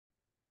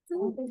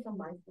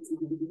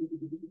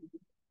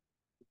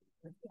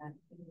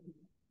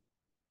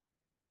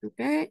Ok,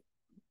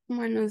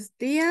 buenos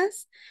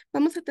días.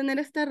 Vamos a tener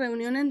esta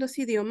reunión en 2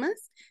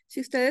 idiomas. Si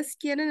ustedes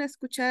quieren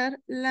escuchar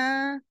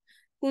la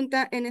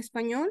junta en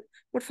español,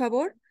 por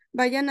favor,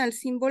 vayan al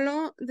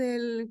símbolo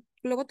del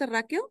globo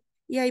terráqueo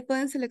y ahí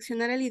pueden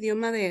seleccionar el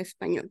idioma de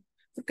español,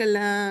 porque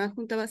la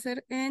junta va a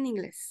ser en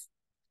inglés.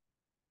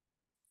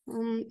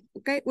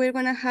 Okay, we're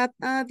gonna have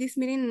this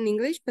meeting in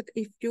English, but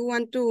if you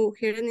want to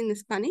hear it in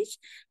Spanish,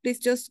 please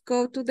just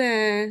go to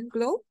the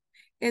globe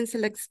and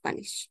select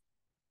Spanish.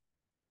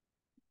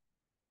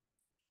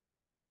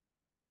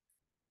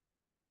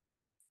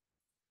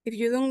 If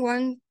you don't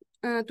want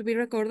to be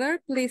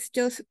recorded, please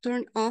just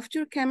turn off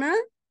your camera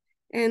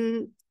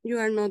and you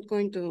are not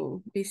going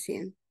to be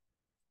seen.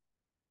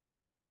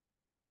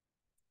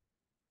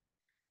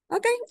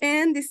 Okay,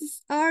 and this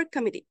is our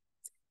committee.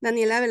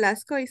 Daniela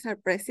Velasco is our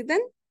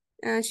president.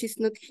 She's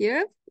not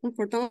here,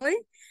 unfortunately.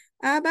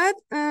 But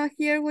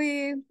here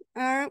we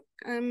are.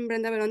 I'm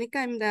Brenda Veronica.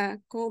 I'm the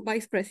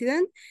co-vice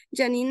president.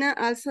 Janina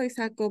also is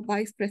a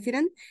co-vice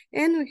president.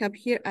 And we have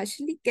here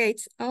Ashley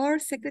Gates, our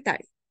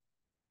secretary.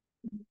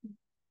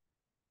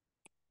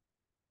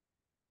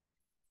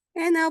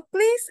 And now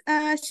please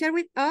share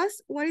with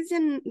us what is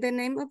the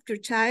name of your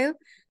child,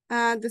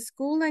 the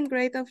school and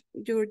grade of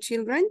your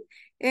children,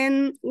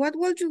 and what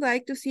would you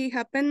like to see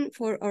happen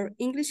for our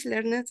English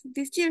learners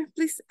this year?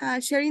 Please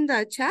share in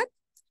the chat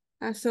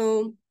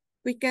so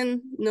we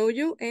can know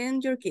you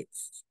and your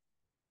kids.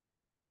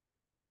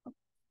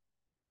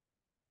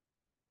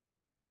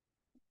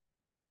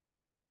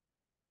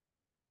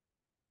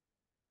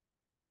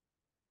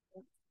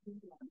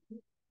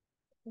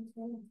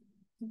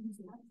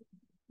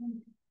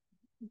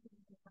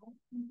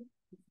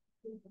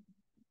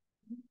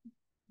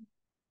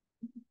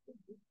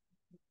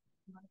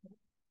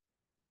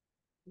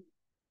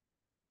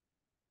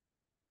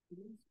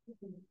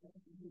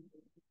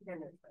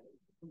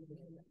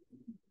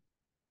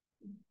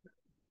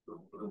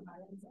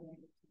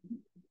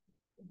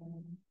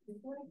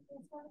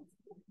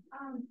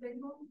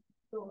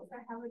 I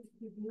have a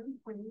review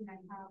when I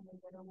have a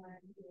little one.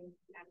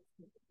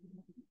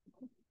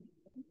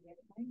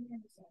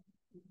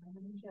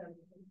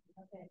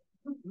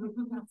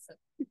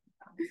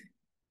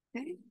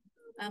 Okay.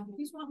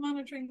 Who's not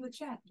monitoring the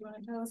chat? Do you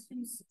want to tell us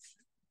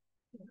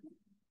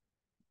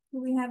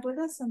who we have with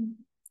us and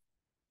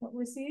what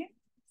we're seeing?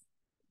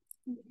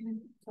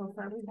 So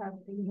far we have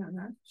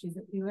Liliana. She's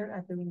a dealer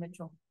at the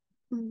Mitchell.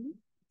 Mm-hmm.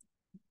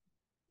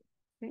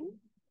 Okay.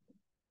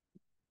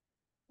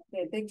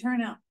 Okay, big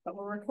turnout, but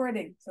we're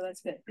recording, so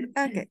that's good.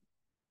 Okay.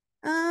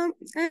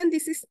 And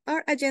this is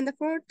our agenda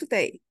for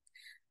today.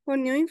 For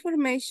new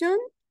information,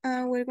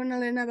 we're gonna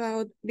learn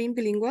about being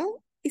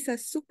bilingual. It's a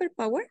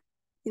superpower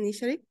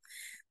initially,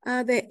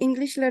 the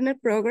English learner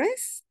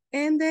progress,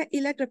 and the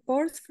ELAC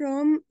reports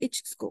from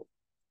each school.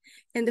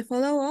 And the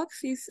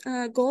follow-ups is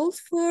goals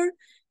for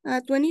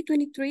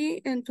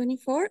 2023 and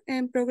 24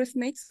 and progress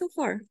made so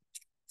far.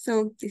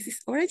 So this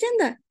is our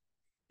agenda.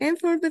 And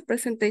for the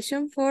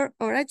presentation for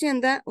our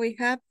agenda, we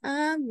have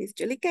Miss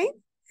Julie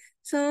Kane.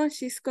 So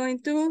she's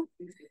going to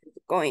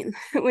go in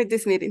with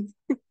this meeting.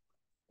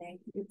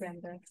 Thank you,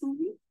 Brenda.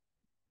 Mm-hmm.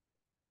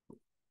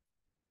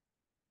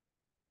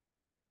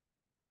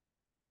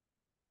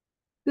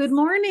 Good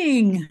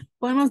morning.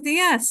 Buenos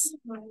dias.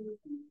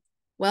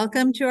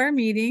 Welcome to our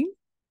meeting.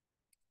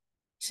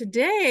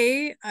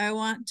 Today, I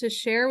want to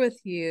share with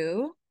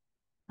you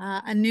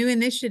a new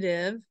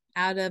initiative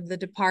out of the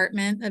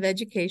Department of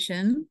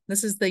Education.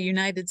 This is the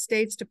United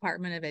States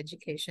Department of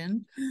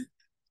Education,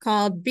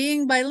 called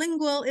Being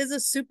Bilingual is a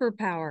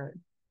Superpower.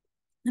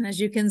 And as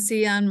you can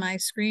see on my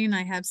screen,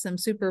 I have some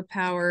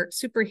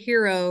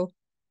superhero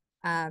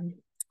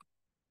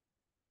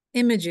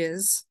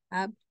images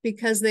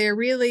because they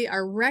really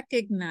are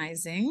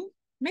recognizing,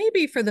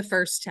 maybe for the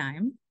first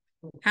time,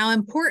 how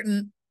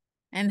important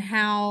and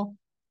how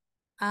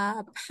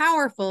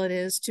powerful it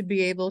is to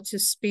be able to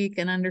speak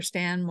and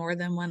understand more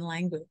than one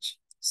language.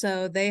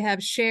 So they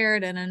have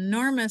shared an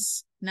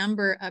enormous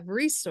number of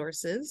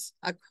resources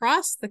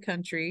across the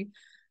country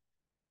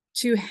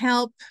to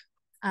help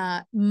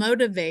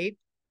motivate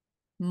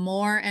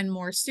more and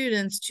more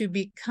students to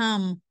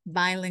become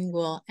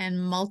bilingual and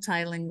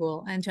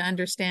multilingual and to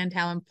understand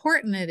how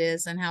important it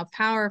is and how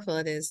powerful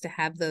it is to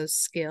have those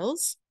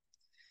skills.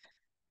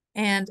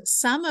 And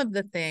some of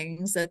the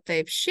things that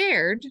they've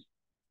shared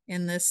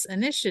in this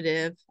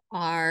initiative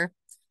are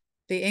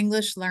the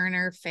English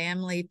Learner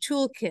Family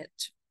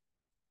Toolkit.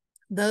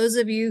 Those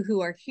of you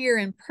who are here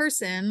in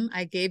person,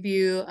 I gave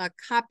you a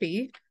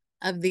copy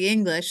of the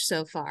English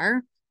so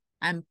far.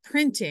 I'm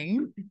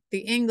printing the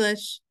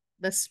English,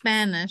 the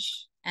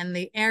Spanish, and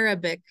the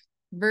Arabic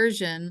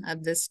version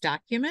of this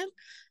document.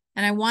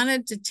 And I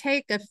wanted to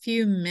take a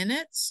few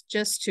minutes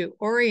just to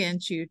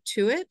orient you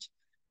to it.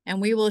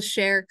 And we will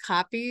share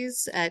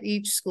copies at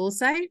each school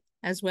site,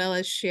 as well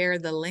as share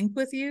the link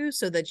with you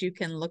so that you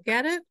can look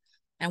at it.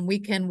 And we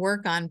can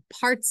work on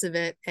parts of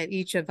it at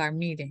each of our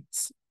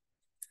meetings.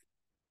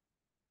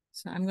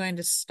 So I'm going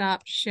to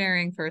stop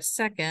sharing for a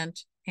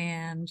second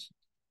and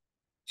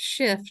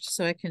shift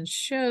so I can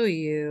show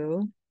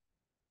you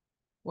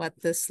what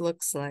this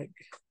looks like.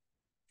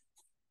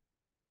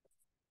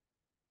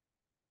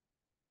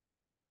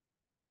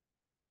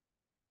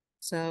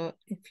 So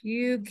if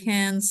you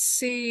can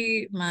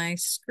see my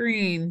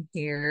screen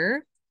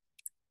here,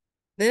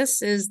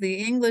 this is the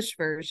English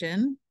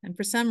version. And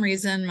for some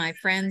reason, my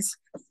friends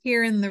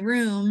here in the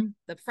room,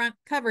 the front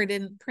cover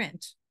didn't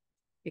print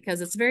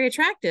because it's a very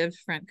attractive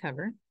front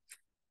cover.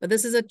 But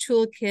this is a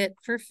toolkit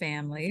for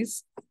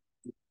families.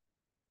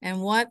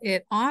 And what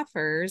it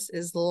offers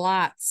is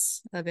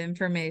lots of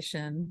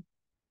information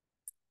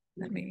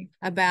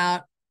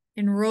about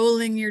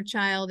enrolling your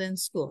child in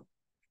school,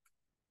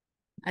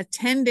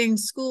 attending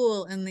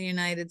school in the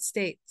United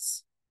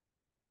States,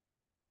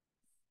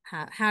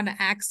 how to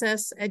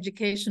access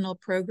educational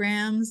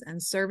programs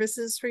and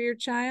services for your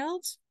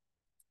child,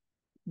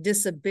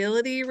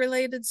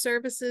 disability-related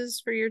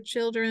services for your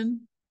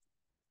children,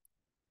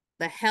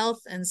 the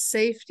health and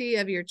safety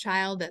of your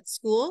child at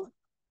school,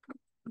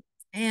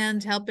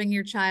 and helping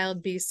your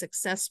child be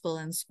successful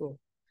in school.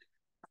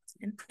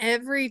 And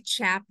every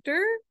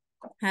chapter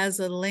has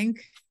a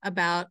link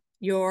about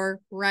your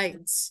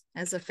rights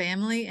as a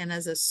family and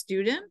as a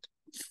student,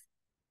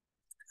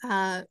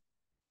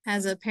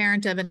 as a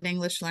parent of an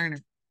English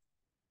learner.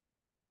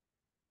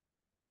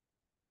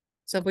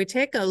 So if we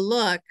take a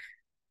look,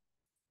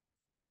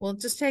 we'll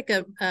just take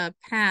a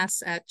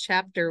pass at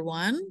chapter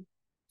 1,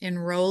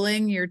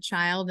 enrolling your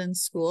child in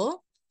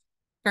school.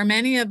 For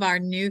many of our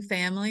new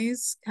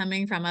families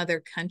coming from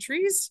other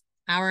countries,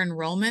 our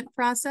enrollment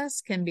process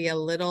can be a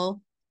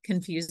little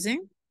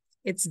confusing.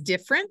 It's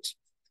different.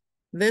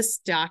 This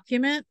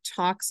document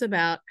talks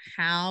about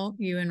how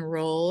you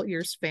enroll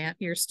your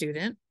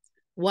student,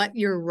 what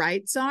your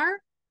rights are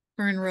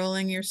for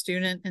enrolling your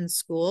student in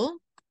school.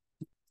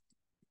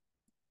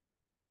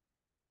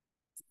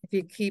 If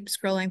you keep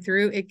scrolling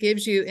through, it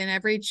gives you in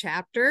every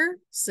chapter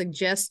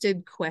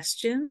suggested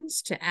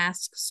questions to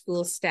ask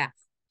school staff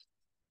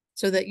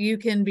so that you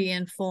can be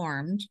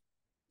informed.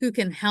 Who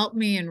can help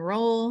me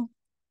enroll?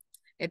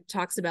 It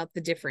talks about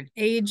the different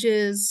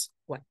ages.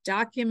 What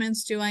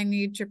documents do I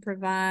need to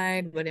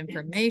provide? What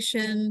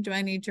information do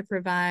I need to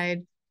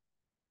provide?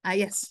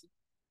 Yes.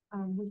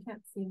 We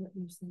can't see what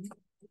you're seeing.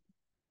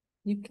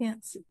 You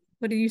can't see.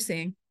 What are you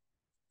seeing?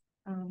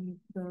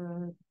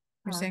 You're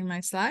seeing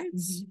my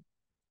slides? Mm-hmm.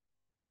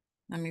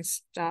 Let me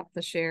stop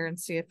the share and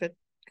see if it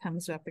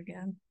comes up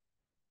again.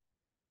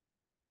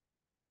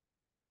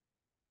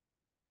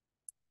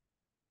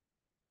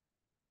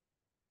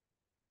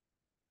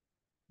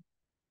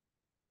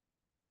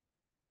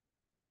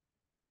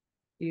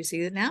 Do you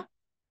see it now?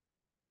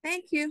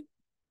 Thank you.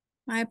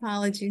 My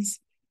apologies.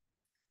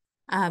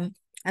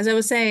 As I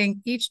was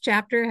saying, each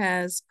chapter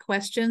has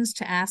questions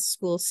to ask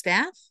school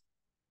staff,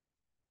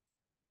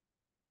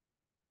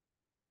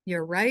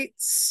 your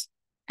rights,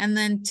 and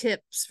then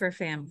tips for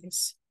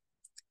families.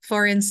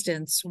 For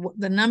instance,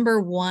 the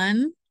number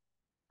 1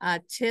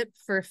 tip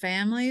for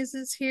families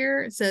is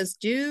here. It says,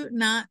 do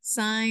not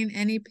sign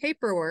any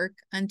paperwork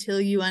until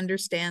you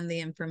understand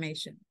the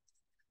information.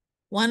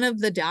 One of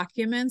the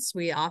documents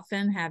we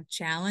often have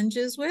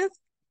challenges with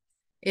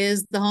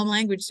is the home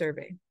language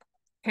survey.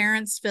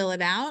 Parents fill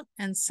it out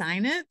and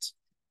sign it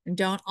and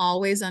don't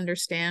always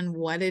understand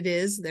what it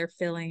is they're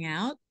filling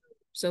out.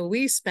 So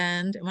we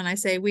spend, when I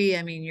say we,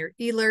 I mean your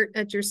ELERT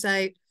at your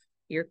site,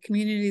 your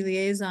community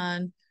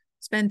liaison,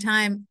 spend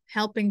time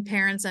helping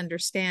parents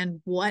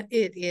understand what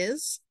it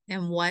is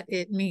and what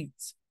it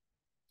means.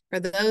 For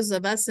those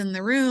of us in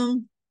the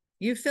room,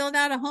 you filled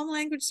out a home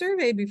language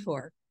survey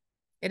before.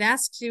 It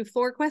asks you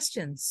 4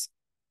 questions,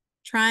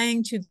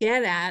 trying to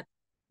get at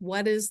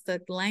what is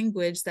the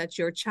language that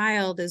your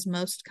child is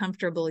most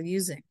comfortable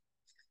using.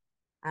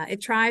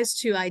 It tries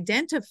to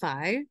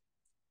identify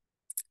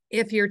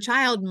if your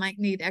child might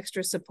need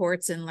extra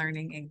supports in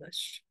learning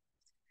English.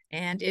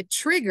 And it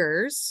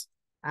triggers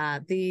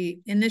the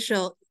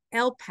initial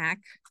LPAC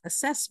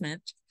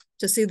assessment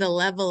to see the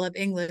level of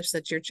English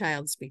that your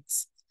child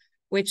speaks,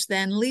 which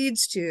then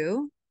leads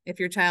to, if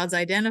your child's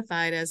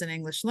identified as an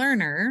English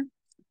learner,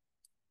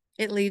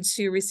 it leads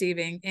to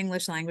receiving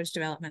English language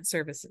development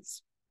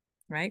services,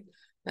 right?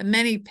 But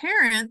many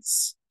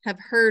parents have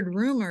heard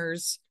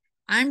rumors,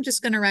 I'm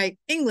just going to write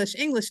English,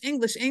 English,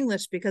 English,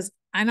 English, because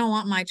I don't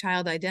want my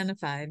child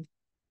identified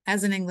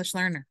as an English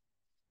learner,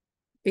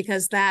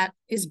 because that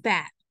is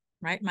bad,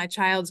 right? My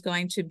child's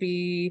going to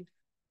be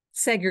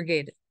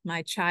segregated.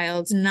 My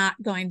child's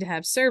not going to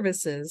have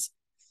services.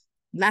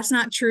 That's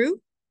not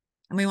true.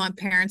 And we want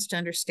parents to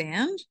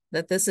understand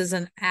that this is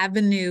an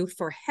avenue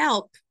for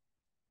help,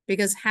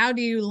 because how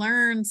do you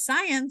learn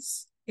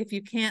science if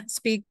you can't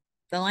speak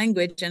the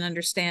language and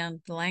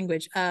understand the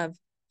language of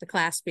the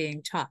class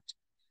being taught?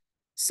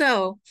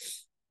 So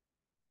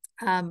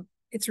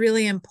it's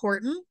really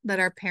important that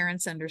our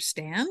parents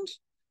understand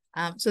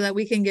so that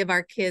we can give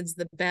our kids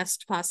the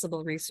best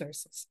possible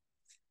resources.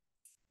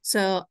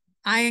 So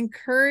I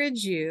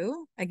encourage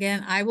you,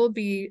 again, I will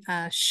be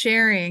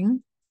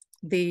sharing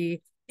the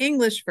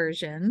English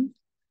version,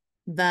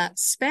 the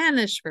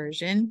Spanish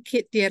version,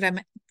 kit de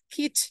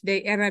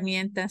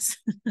herramientas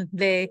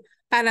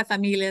para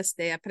familias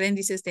de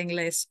aprendices de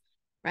inglés,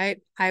 right?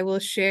 I will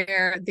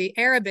share the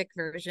Arabic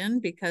version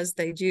because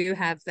they do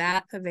have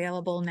that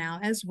available now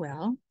as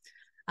well.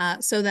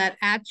 So that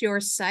at your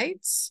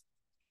sites,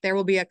 there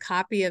will be a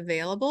copy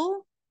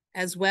available,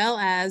 as well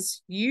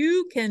as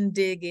you can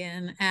dig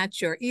in at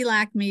your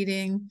ELAC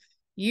meeting.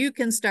 You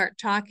can start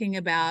talking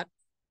about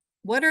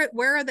where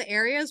are the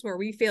areas where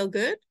we feel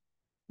good?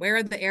 Where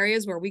are the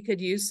areas where we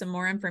could use some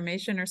more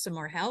information or some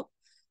more help?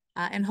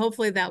 And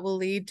hopefully that will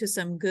lead to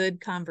some good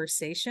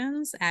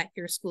conversations at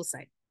your school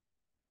site.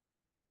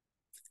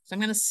 So I'm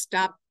going to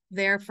stop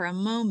there for a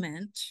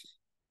moment.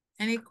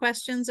 Any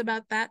questions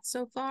about that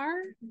so far?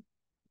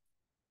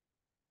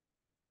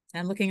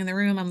 I'm looking in the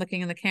room, I'm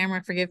looking in the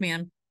camera. Forgive me,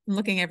 I'm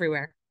looking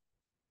everywhere.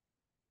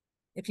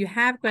 If you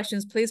have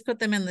questions, please put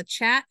them in the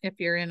chat. If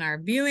you're in our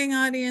viewing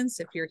audience,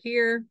 if you're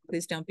here,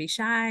 please don't be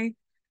shy.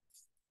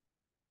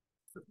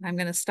 I'm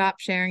going to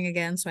stop sharing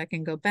again so I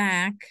can go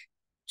back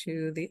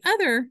to the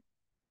other,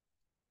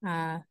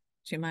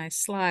 to my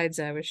slides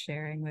I was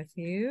sharing with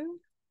you.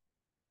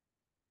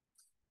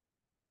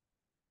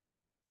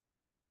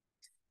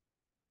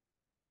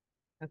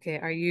 Okay,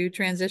 are you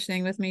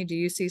transitioning with me? Do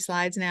you see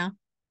slides now?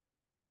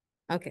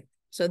 Okay,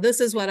 so this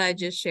is what I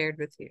just shared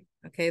with you.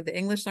 Okay, the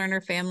English Learner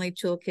Family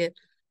Toolkit,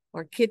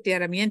 or Kit de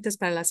Herramientas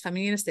para las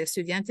Familias de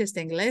Estudiantes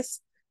de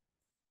Inglés,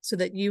 so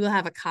that you will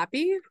have a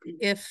copy.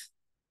 If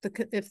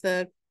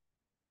the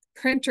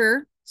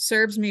printer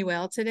serves me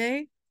well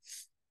today,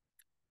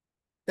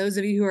 those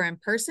of you who are in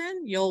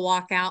person, you'll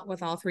walk out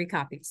with all 3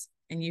 copies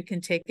and you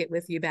can take it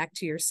with you back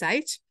to your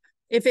site.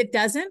 If it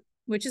doesn't,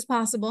 which is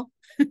possible,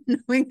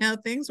 knowing how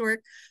things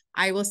work,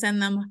 I will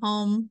send them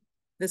home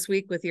this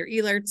week with your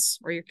alerts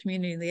or your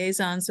community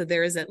liaison. So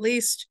there is at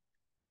least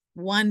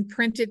 1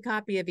 printed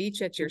copy of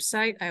each at your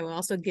site. I will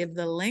also give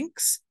the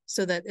links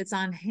so that it's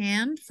on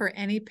hand for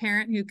any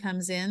parent who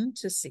comes in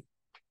to see.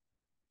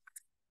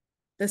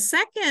 The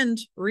second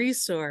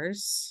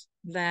resource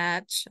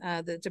that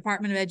the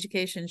Department of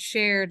Education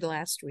shared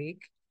last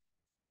week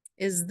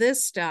is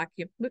this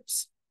document,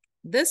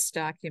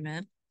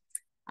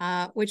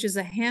 which is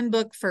a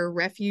handbook for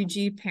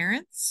refugee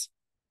parents.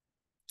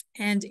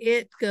 And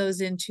it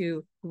goes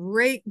into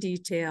great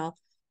detail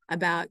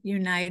about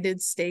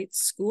United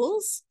States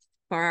schools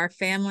for our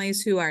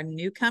families who are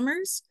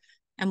newcomers.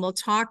 And we'll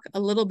talk a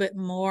little bit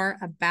more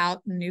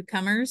about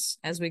newcomers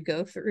as we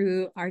go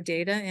through our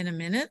data in a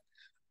minute.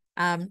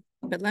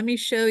 But let me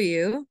show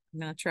you, I'm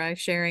going to try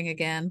sharing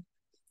again,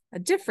 a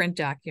different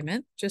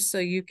document just so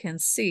you can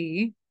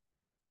see.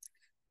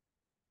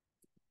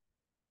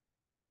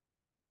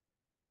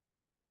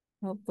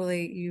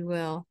 Hopefully you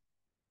will.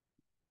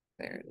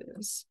 There it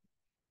is.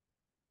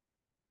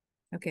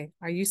 Okay,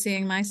 are you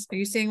seeing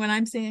what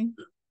I'm seeing?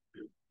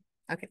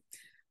 Okay,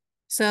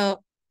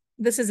 so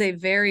this is a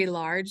very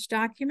large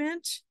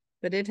document,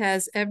 but it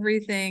has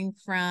everything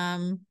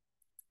from,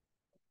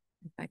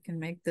 if I can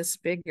make this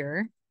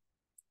bigger,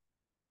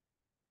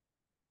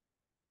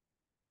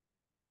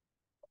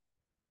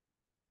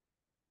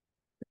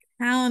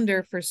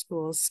 calendar for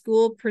schools,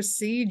 school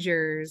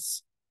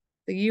procedures,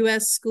 the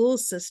U.S. school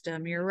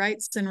system, your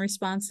rights and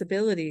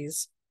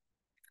responsibilities.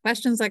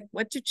 Questions like,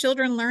 what do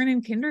children learn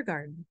in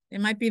kindergarten? It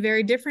might be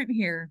very different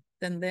here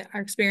than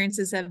our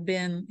experiences have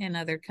been in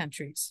other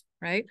countries,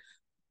 right?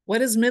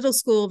 What is middle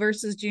school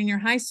versus junior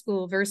high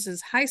school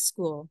versus high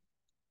school?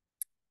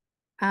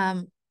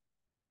 How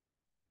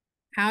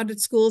did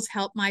schools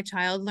help my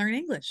child learn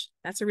English?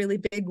 That's a really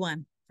big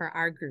one for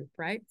our group,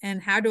 right?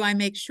 And how do I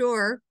make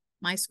sure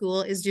my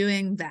school is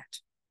doing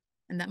that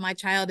and that my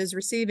child is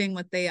receiving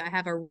what I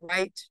have a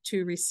right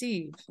to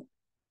receive?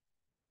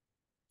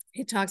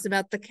 It talks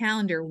about the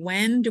calendar.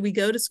 When do we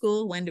go to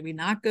school? When do we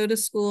not go to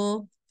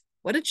school?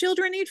 What do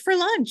children eat for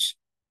lunch?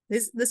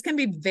 This can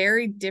be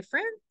very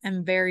different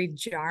and very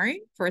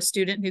jarring for a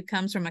student who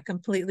comes from a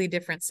completely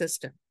different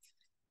system.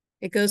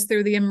 It goes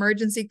through the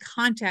emergency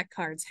contact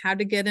cards, how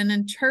to get an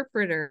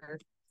interpreter,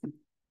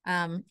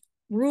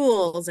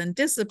 rules and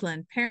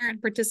discipline,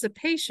 parent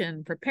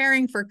participation,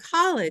 preparing for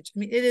college. I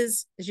mean, it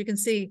is, as you can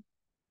see,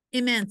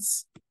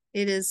 immense.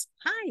 It is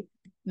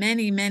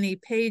many, many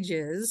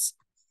pages.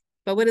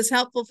 But what is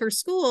helpful for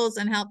schools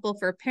and helpful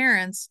for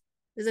parents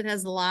is it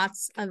has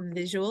lots of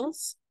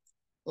visuals,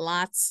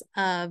 lots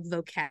of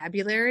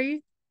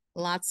vocabulary,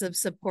 lots of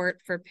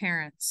support for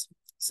parents.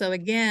 So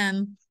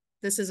again,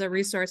 this is a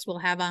resource we'll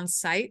have on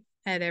site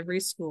at every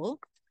school.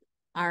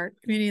 Our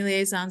community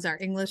liaisons, our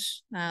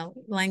English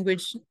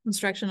language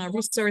instructional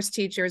resource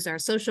teachers, our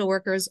social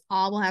workers,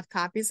 all will have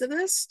copies of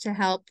this to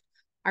help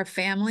our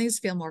families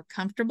feel more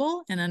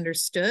comfortable and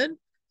understood.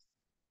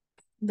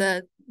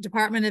 The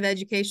Department of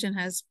Education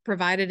has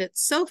provided it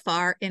so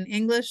far in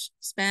English,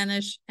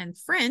 Spanish, and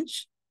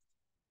French.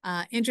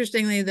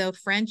 Interestingly, though,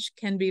 French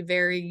can be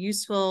very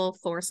useful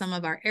for some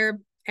of our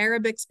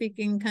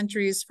Arabic-speaking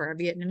countries, for our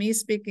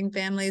Vietnamese-speaking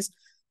families.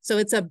 So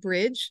it's a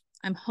bridge.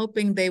 I'm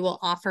hoping they will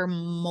offer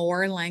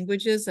more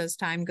languages as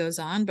time goes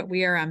on, but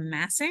we are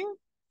amassing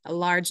a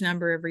large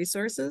number of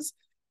resources.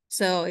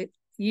 So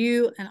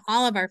you and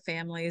all of our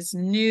families,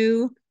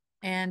 new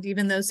and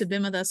even those who've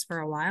been with us for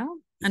a while,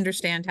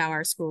 understand how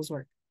our schools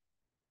work.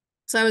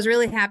 So I was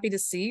really happy to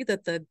see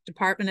that the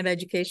Department of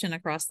Education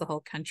across the whole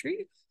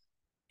country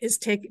is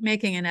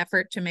making an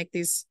effort to make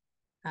these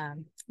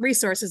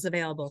resources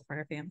available for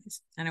our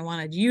families. And I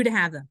wanted you to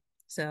have them.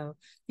 So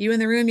you in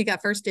the room, you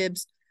got first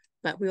dibs,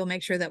 but we will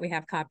make sure that we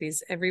have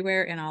copies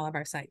everywhere in all of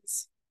our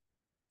sites.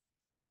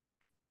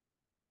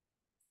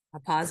 I'll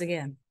pause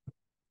again.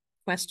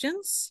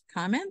 Questions,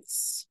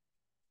 comments?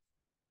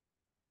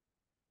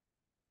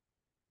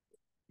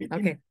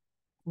 Okay,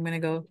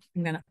 I'm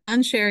gonna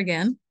unshare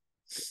again.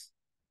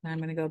 And I'm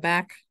gonna go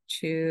back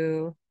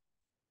to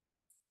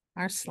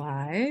our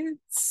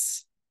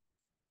slides.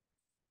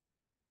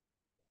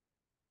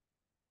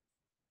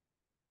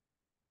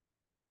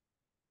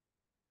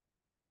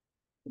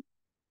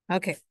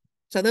 Okay,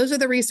 so those are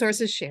the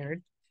resources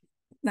shared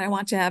that I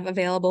want to have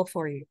available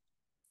for you.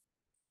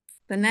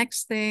 The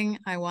next thing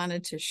I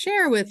wanted to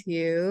share with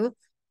you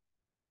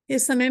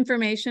is some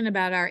information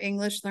about our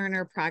English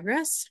learner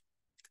progress.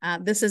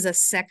 This is a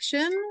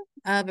section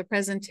of a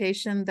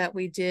presentation that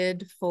we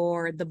did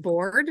for the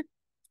board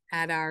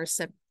at our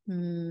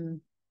the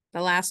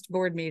last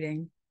board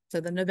meeting.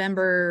 So the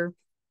November,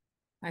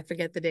 I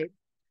forget the date,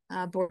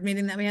 board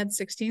meeting that we had,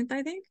 16th,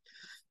 I think,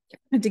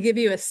 to give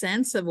you a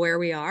sense of where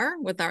we are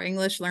with our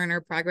English learner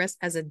progress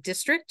as a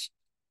district.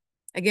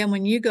 Again,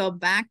 when you go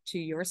back to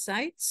your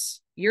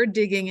sites, you're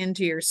digging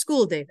into your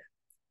school data.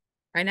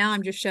 Right now,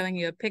 I'm just showing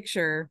you a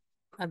picture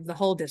of the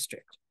whole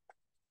district.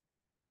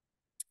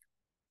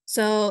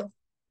 So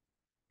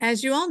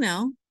as you all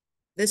know,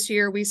 this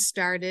year we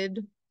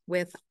started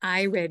with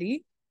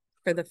iReady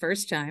for the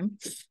first time,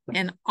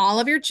 and all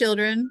of your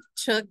children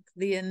took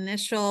the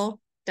initial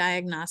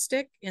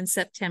diagnostic in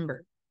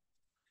September.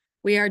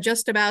 We are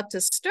just about to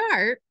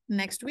start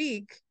next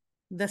week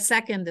the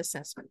second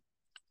assessment.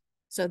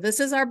 So this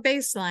is our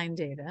baseline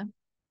data.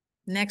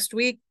 Next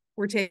week,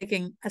 we're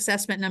taking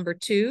assessment number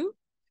 2.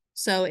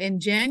 So in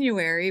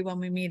January, when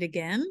we meet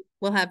again,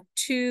 we'll have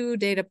 2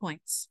 data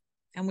points,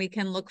 and we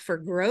can look for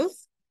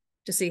growth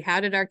to see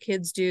how did our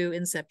kids do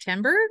in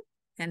September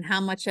and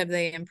how much have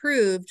they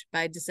improved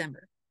by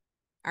December.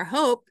 Our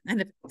hope,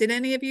 and did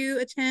any of you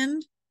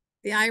attend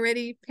the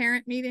iReady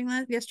parent meeting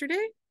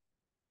yesterday?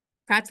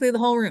 Practically the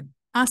whole room.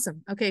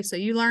 Awesome. Okay, so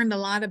you learned a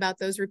lot about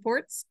those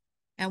reports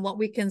and what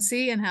we can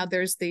see and how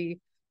there's the,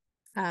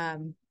 I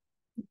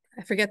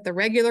forget the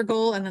regular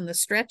goal and then the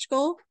stretch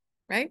goal,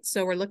 right?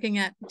 So we're looking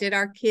at, did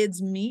our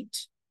kids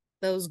meet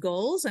those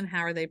goals and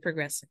how are they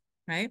progressing,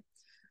 right?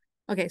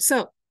 Okay,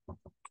 so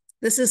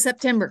this is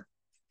September.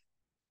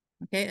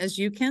 Okay, as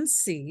you can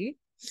see,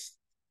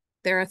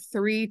 there are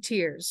 3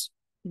 tiers.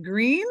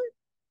 Green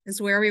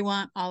is where we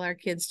want all our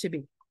kids to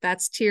be.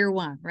 That's tier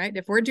 1, right?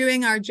 If we're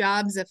doing our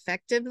jobs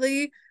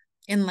effectively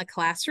in the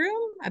classroom,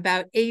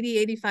 about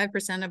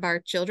 80–85% of our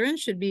children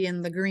should be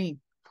in the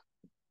green,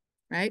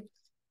 right?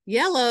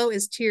 Yellow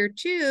is tier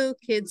 2,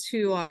 kids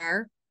who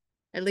are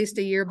at least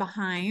a year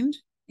behind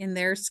in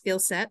their skill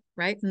set,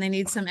 right? And they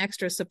need some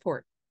extra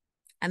support.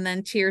 And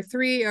then tier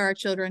 3 are our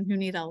children who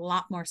need a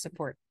lot more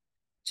support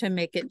to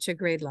make it to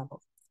grade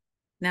level.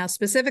 Now,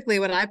 specifically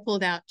what I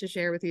pulled out to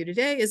share with you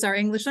today is our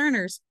English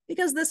learners,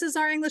 because this is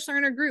our English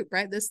learner group,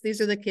 right? These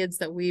are the kids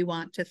that we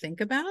want to think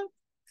about.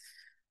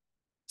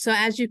 So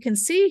as you can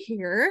see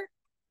here,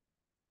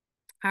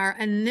 our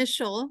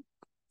initial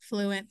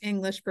fluent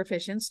English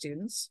proficient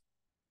students,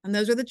 and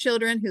those are the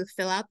children who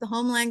fill out the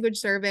home language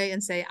survey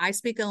and say, I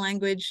speak a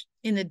language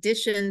in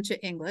addition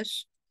to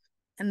English,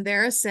 and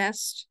they're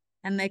assessed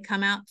and they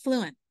come out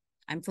fluent.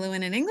 I'm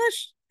fluent in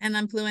English and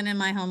I'm fluent in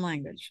my home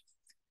language.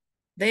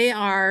 They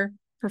are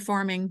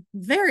performing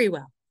very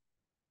well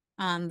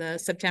on the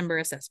September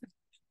assessment.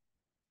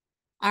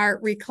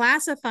 Our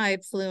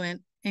reclassified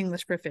fluent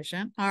English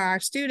proficient are our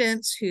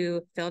students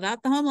who filled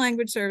out the home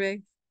language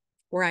survey,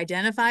 were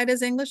identified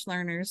as English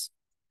learners,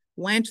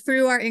 went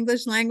through our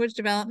English language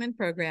development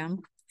program,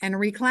 and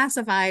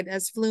reclassified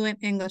as fluent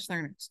English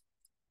learners.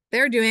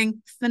 They're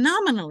doing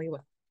phenomenally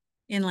well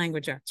in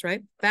language arts,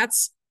 right?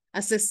 That's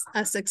a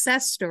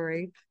success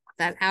story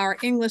that our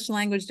English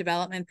language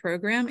development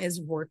program is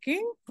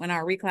working when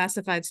our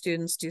reclassified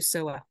students do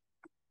so well.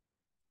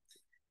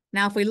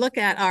 Now, if we look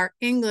at our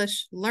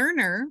English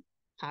learner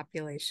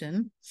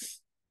population,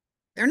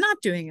 they're not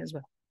doing as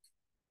well.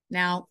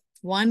 Now,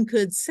 one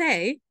could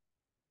say,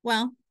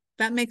 well,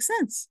 that makes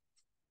sense.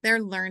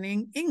 They're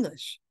learning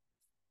English.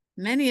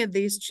 Many of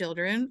these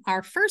children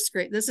are first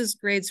grade. This is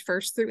grades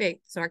 1st through 8th.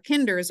 So our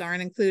kinders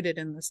aren't included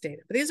in this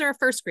data, but these are our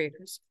first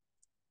graders.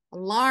 A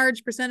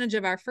large percentage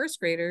of our first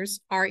graders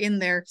are in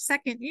their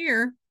 2nd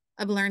year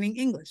of learning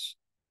English.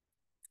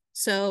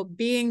 So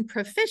being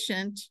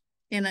proficient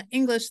in an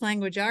English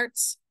language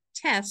arts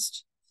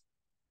test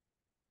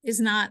is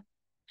not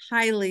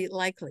highly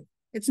likely.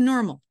 It's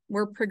normal.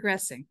 We're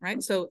progressing,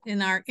 right? So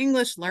in our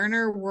English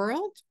learner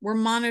world, we're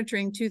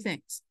monitoring 2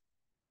 things.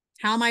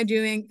 How am I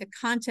doing at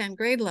content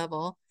grade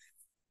level?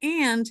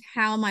 And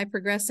how am I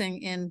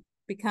progressing in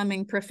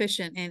becoming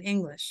proficient in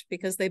English?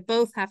 Because they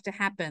both have to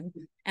happen,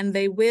 and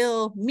they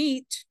will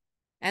meet,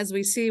 as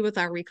we see with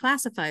our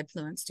reclassified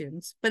fluent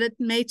students, but it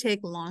may take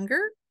longer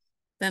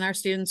than our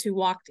students who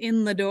walked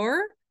in the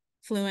door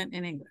fluent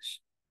in English,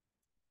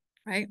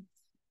 right?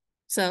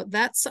 So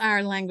that's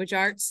our language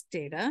arts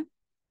data.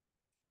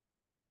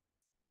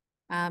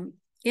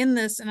 In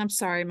this, and I'm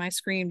sorry, my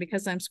screen,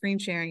 because I'm screen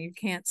sharing, you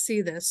can't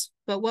see this,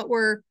 but what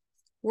we're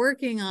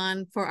working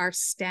on for our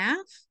staff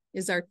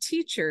is our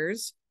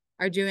teachers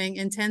are doing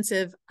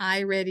intensive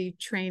iReady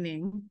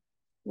training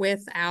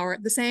with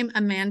the same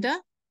Amanda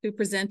who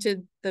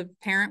presented the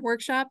parent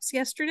workshops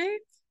yesterday.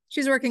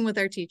 She's working with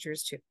our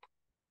teachers too,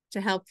 to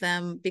help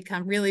them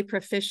become really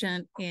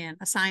proficient in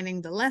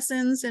assigning the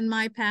lessons in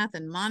MyPath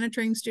and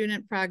monitoring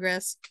student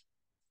progress.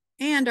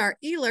 And our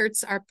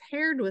alerts are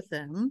paired with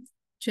them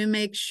to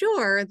make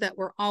sure that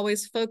we're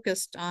always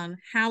focused on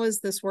how is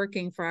this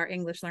working for our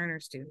English learner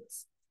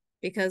students.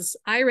 Because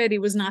iReady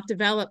was not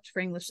developed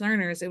for English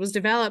learners, it was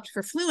developed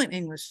for fluent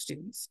English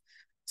students.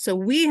 So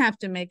we have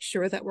to make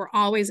sure that we're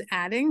always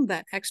adding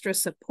that extra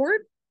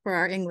support for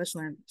our English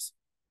learners.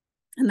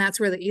 And that's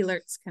where the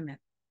alerts come in.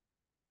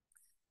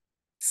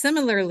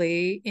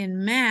 Similarly,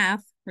 in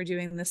math, we're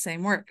doing the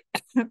same work.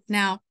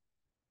 Now,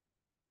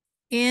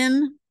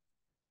 in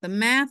the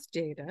math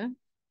data,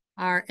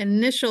 our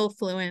initial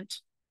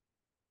fluent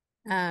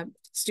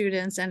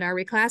students and our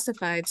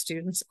reclassified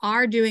students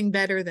are doing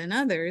better than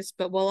others,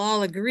 but we'll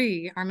all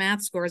agree our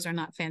math scores are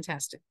not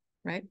fantastic,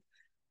 right?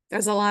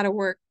 There's a lot of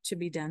work to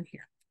be done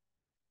here.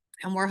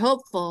 And we're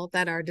hopeful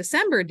that our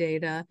December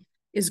data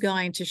is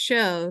going to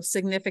show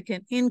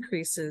significant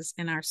increases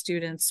in our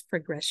students'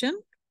 progression.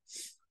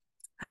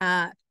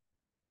 And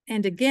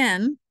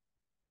again,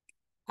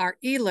 our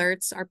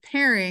alerts are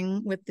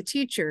pairing with the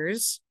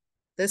teachers.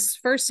 This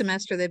first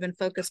semester, they've been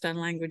focused on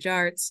language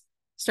arts.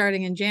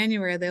 Starting in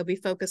January, they'll be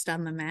focused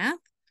on the math.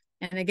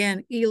 And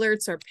again,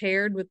 alerts are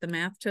paired with the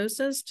math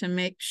TOSAs to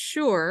make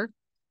sure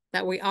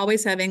that we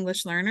always have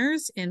English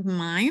learners in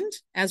mind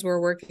as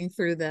we're working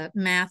through the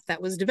math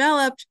that was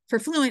developed for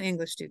fluent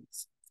English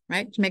students,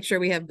 right? To make sure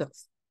we have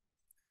both.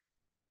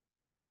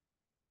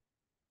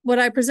 What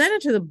I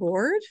presented to the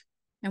board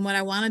and what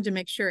I wanted to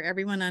make sure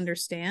everyone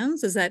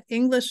understands is that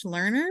English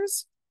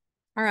learners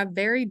are a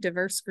very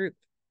diverse group.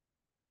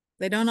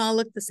 They don't all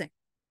look the same,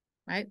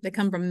 right? They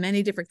come from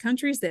many different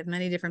countries. They have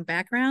many different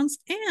backgrounds,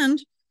 and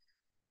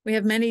we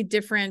have many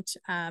different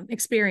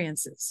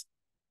experiences.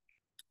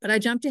 But I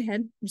jumped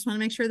ahead. I just want to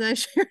make sure that I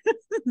shared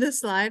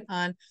this slide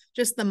on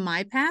just the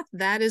MyPath.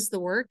 That is the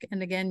work.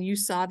 And again, you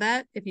saw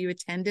that if you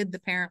attended the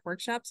parent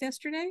workshops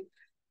yesterday.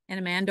 And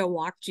Amanda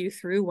walked you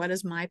through what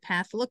does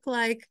MyPath look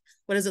like?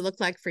 What does it look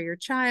like for your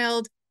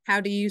child?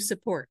 How do you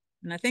support?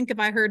 And I think if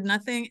I heard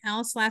nothing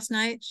else last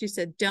night, she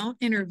said, don't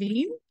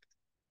intervene,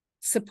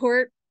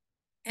 support,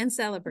 and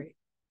celebrate,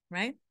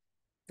 right?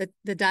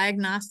 The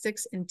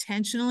diagnostics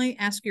intentionally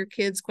ask your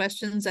kids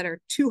questions that are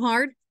too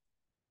hard.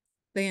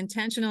 They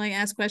intentionally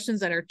ask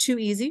questions that are too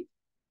easy.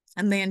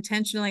 And they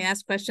intentionally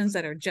ask questions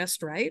that are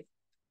just right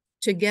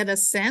to get a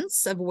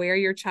sense of where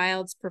your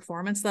child's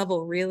performance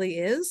level really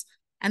is.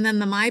 And then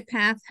the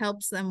MyPath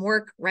helps them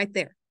work right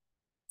there.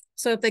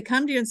 So if they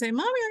come to you and say,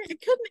 Mommy, I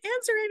couldn't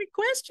answer any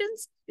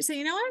questions, you say,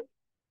 you know what?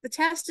 The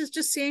test is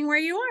just seeing where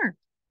you are.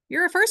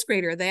 You're a first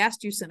grader. They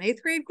asked you some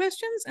 8th grade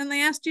questions and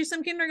they asked you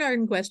some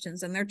kindergarten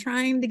questions, and they're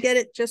trying to get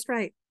it just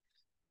right.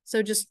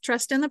 So just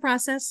trust in the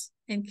process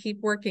and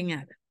keep working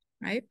at it,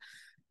 right?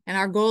 And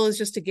our goal is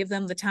just to give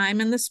them the time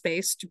and the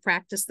space to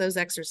practice those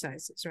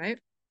exercises, right?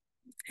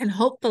 And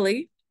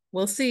hopefully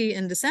we'll see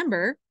in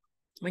December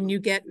when you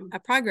get a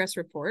progress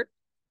report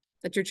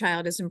that your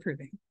child is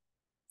improving.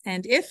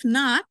 And if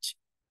not,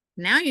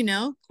 now you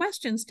know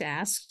questions to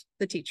ask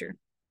the teacher,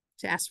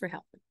 to ask for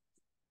help.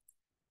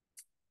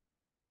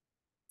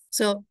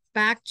 So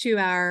back to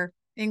our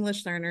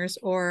English learners,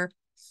 or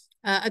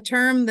a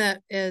term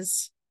that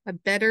is a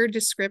better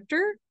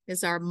descriptor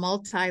is our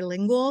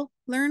multilingual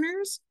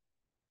learners,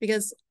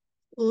 because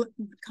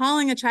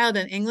calling a child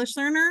an English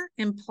learner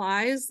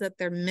implies that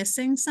they're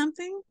missing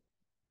something.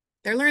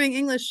 They're learning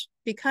English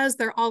because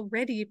they're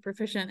already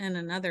proficient in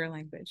another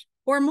language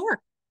or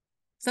more.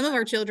 Some of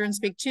our children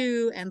speak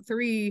 2 and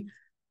 3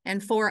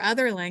 and 4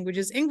 other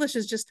languages. English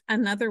is just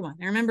another one.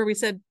 And remember, we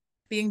said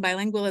being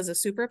bilingual is a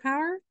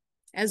superpower.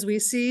 As we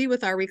see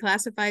with our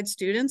reclassified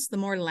students, the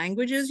more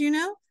languages you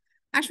know,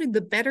 actually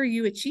the better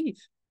you achieve.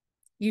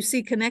 You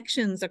see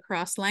connections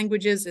across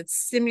languages. It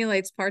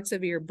stimulates parts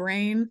of your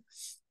brain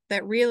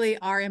that really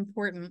are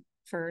important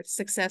for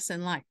success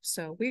in life.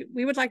 So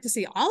we would like to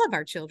see all of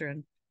our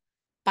children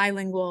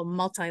bilingual,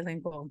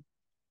 multilingual.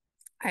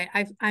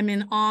 I'm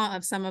in awe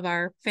of some of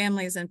our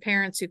families and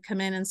parents who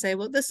come in and say,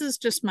 well, this is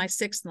just my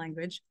 6th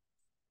language.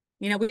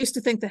 You know, we used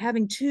to think that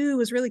having 2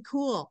 was really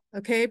cool,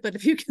 okay? But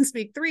if you can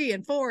speak 3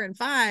 and 4 and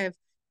 5,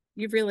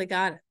 you've really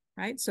got it,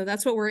 right? So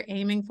that's what we're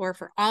aiming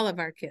for all of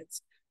our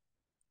kids.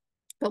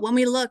 But when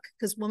we look,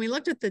 because when we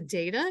looked at the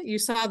data, you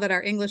saw that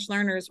our English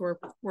learners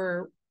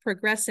were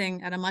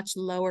progressing at a much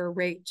lower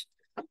rate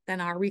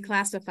than our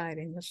reclassified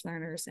English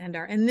learners and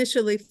our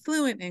initially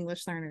fluent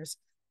English learners.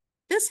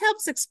 This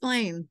helps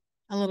explain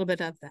a little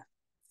bit of that.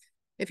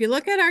 If you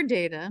look at our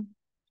data,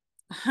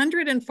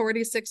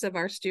 146 of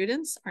our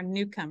students are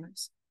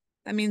newcomers.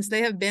 That means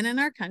they have been in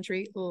our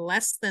country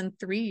less than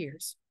 3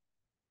 years.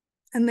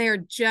 And they are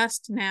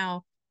just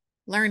now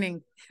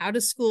learning, how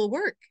does school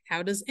work?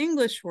 How does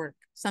English work?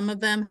 Some of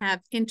them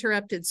have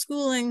interrupted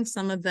schooling.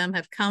 Some of them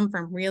have come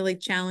from really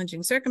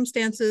challenging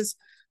circumstances.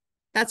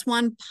 That's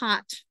one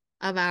pot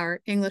of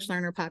our English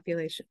learner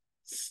population.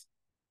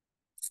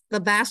 The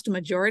vast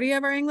majority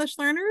of our English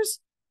learners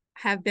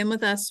have been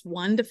with us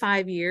 1 to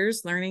 5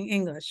 years learning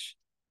English.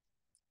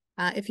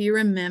 If you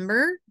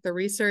remember, the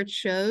research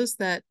shows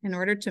that in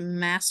order to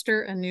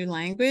master a new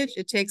language,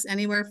 it takes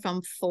anywhere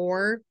from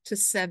 4 to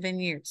 7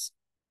 years.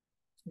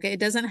 Okay, it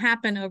doesn't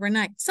happen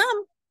overnight.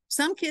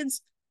 Some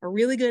kids are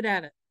really good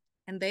at it,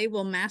 and they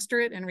will master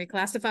it and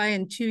reclassify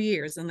in 2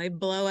 years, and they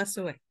blow us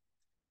away.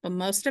 But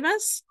most of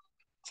us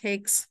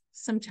takes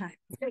some time.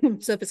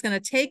 So if it's going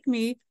to take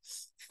me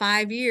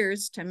 5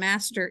 years to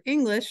master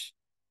English,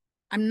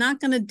 I'm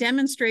not going to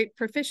demonstrate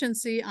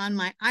proficiency on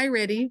my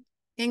iReady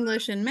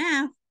English and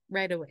math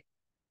right away.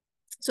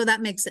 So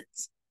that makes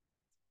sense.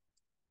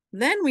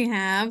 Then we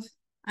have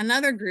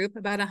another group,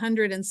 about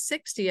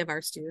 160 of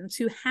our students,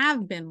 who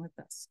have been with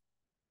us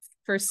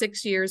for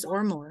 6 years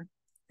or more,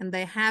 and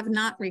they have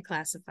not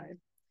reclassified.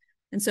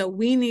 And so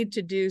we need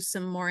to do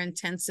some more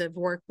intensive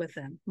work with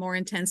them, more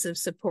intensive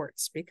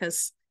supports,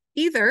 because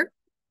either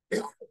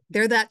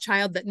they're that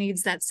child that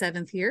needs that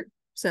 7th year.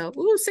 So,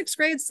 6th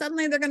grade,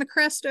 suddenly they're going to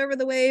crest over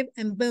the wave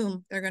and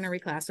boom, they're going to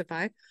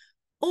reclassify.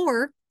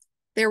 Or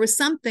there was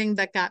something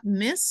that got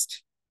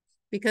missed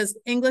because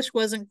English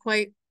wasn't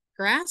quite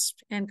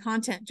grasped and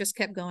content just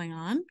kept going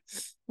on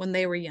when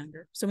they were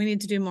younger. So we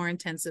need to do more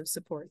intensive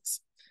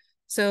supports.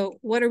 So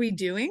what are we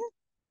doing?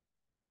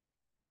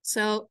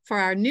 So for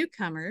our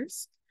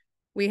newcomers,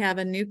 we have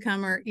a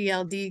newcomer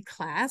ELD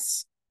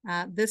class.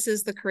 This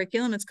is the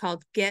curriculum. It's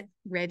called Get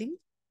Ready.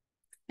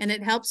 And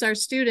it helps our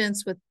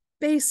students with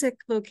basic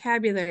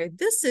vocabulary.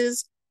 This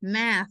is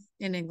math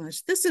in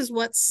English. This is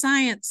what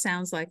science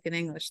sounds like in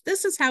English.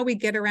 This is how we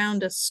get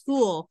around a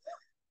school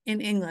in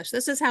English.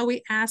 This is how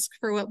we ask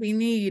for what we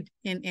need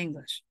in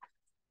English.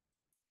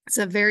 It's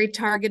a very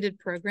targeted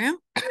program.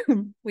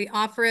 We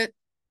offer it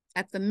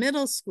at the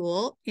middle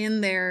school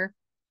in their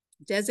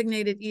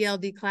designated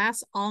ELD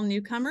class. All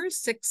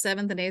newcomers, 6th,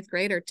 7th, and 8th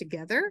grade are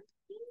together,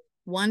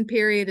 1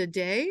 period a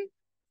day,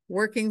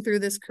 working through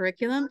this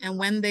curriculum. And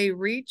when they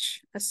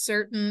reach a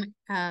certain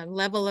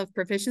level of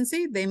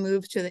proficiency, they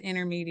move to the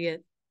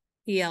intermediate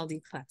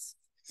ELD class.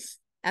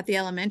 At the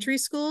elementary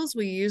schools,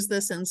 we use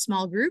this in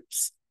small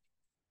groups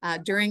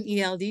during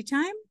ELD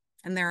time.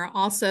 And there are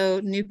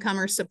also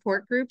newcomer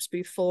support groups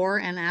before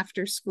and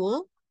after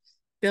school,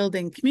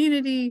 building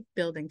community,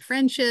 building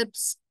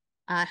friendships,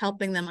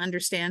 helping them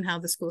understand how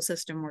the school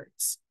system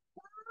works.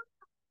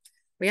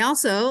 We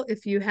also,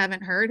 if you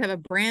haven't heard, have a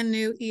brand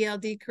new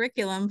ELD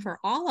curriculum for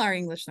all our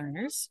English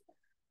learners.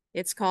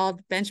 It's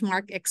called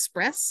Benchmark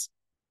Express.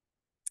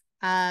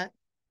 The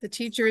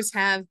teachers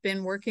have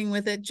been working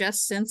with it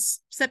just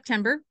since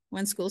September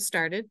when school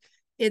started.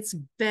 It's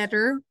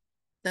better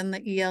than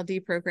the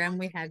ELD program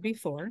we had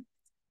before.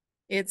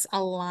 It's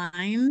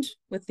aligned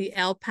with the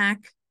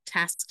LPAC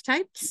task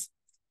types,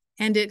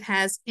 and it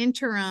has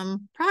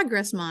interim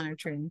progress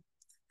monitoring.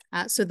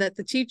 So that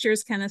the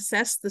teachers can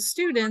assess the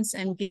students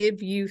and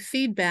give you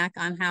feedback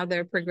on how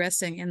they're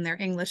progressing in their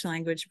English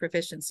language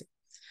proficiency.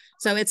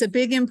 So it's a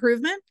big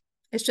improvement.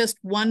 It's just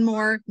one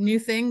more new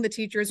thing the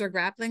teachers are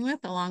grappling with,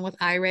 along with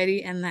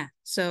iReady and that.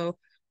 So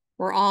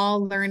we're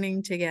all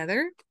learning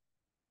together.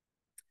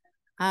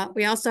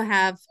 We also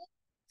have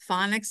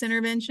phonics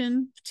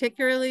intervention,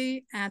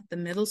 particularly at the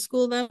middle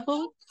school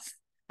level.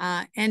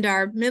 And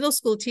our middle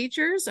school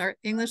teachers, our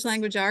English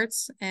language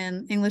arts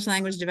and English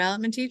language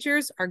development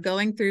teachers, are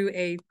going through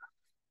a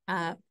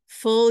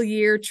full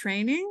year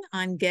training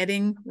on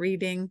getting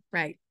reading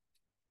right.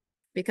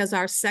 Because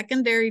our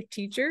secondary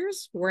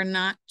teachers were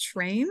not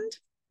trained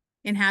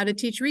in how to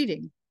teach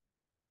reading.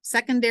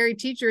 Secondary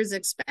teachers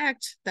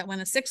expect that when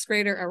a 6th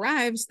grader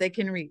arrives, they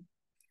can read.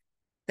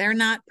 They're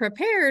not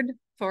prepared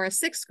for a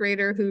 6th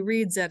grader who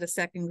reads at a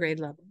 2nd grade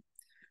level.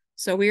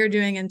 So we are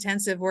doing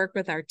intensive work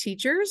with our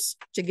teachers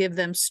to give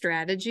them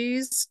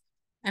strategies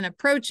and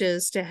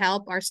approaches to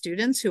help our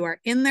students who are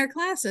in their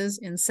classes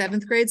in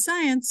 7th grade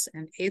science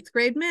and 8th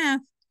grade math,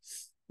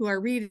 who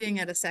are reading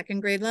at a 2nd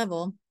grade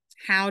level.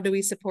 How do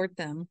we support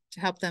them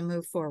to help them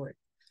move forward?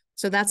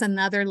 So that's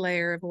another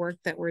layer of work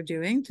that we're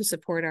doing to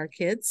support our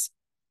kids.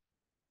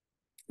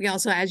 We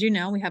also, as you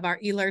know, we have our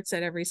alerts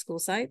at every school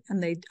site,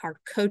 and they are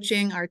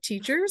coaching our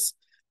teachers.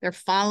 They're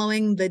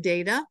following the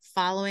data,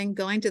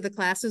 going to the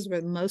classes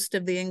where most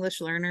of the English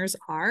learners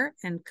are,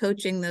 and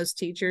coaching those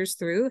teachers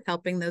through,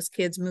 helping those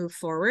kids move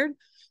forward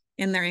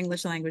in their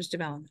English language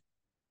development.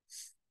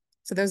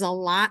 So there's a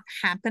lot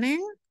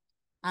happening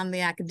on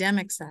the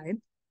academic side.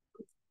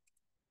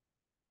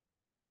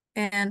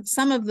 And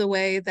some of the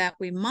way that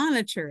we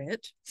monitor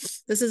it,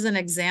 this is an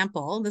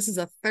example. This is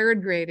a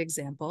 3rd grade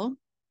example.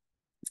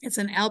 It's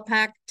an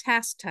LPAC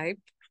task type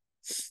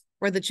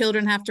where the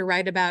children have to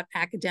write about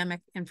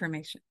academic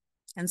information.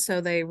 And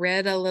so they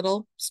read a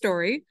little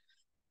story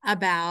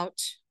about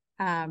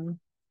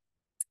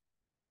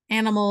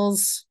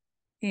animals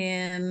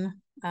in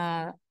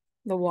the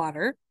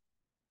water.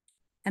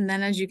 And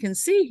then as you can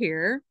see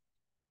here,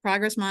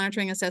 progress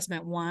monitoring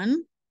assessment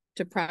 1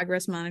 to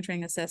progress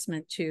monitoring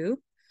assessment 2,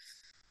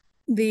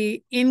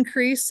 the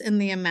increase in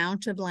the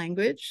amount of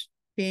language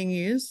being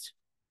used,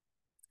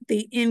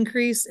 the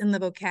increase in the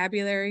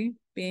vocabulary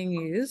being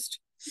used.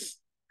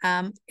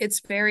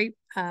 It's very,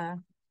 it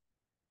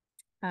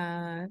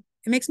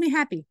makes me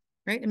happy,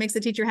 right? It makes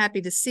the teacher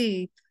happy to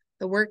see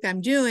the work I'm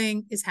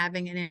doing is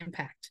having an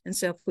impact. And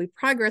so if we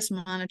progress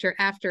monitor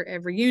after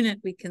every unit,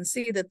 we can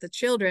see that the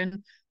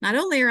children not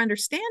only are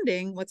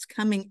understanding what's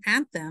coming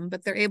at them,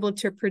 but they're able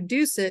to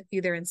produce it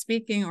either in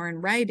speaking or in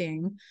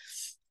writing.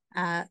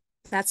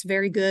 That's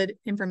very good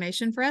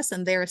information for us.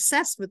 And they're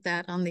assessed with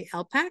that on the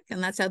LPAC,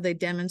 and that's how they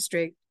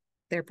demonstrate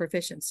their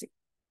proficiency.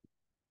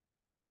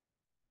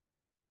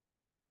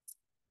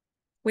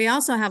 We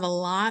also have a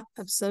lot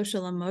of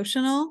social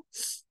emotional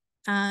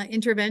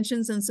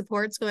interventions and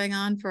supports going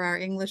on for our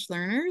English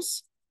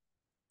learners.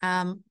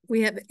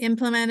 We have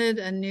implemented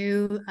a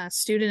new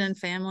student and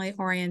family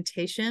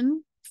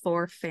orientation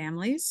for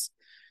families.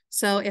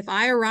 So if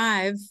I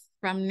arrive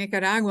from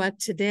Nicaragua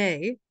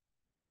today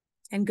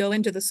and go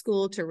into the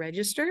school to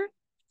register,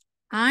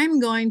 I'm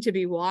going to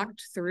be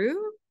walked through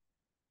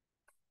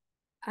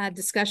a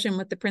discussion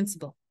with the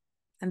principal.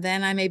 And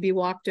then I may be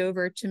walked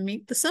over to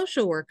meet the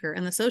social worker,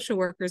 and the social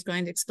worker is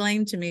going to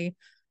explain to me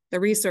the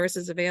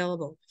resources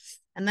available.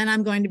 And then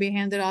I'm going to be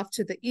handed off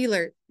to the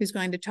ELERT, who's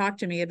going to talk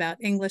to me about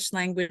English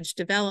language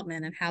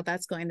development and how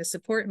that's going to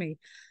support me.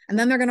 And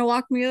then they're going to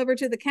walk me over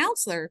to the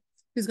counselor,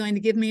 who's going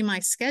to give me my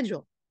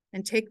schedule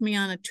and take me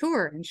on a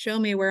tour and show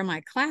me where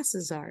my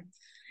classes are.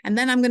 And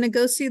then I'm going to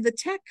go see the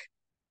tech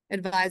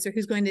advisor,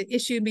 who's going to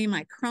issue me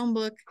my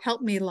Chromebook,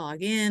 help me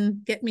log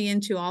in, get me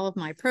into all of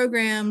my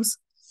programs.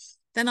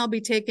 Then I'll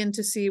be taken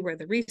to see where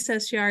the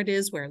recess yard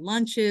is, where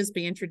lunch is,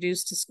 be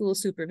introduced to school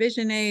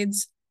supervision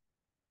aides.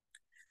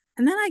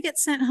 And then I get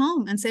sent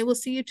home and say, we'll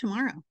see you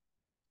tomorrow.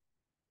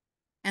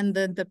 And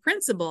the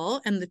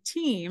principal and the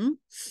team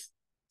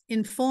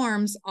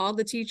informs all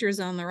the teachers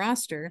on the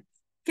roster,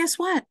 guess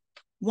what?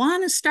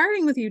 Juan is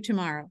starting with you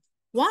tomorrow.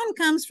 Juan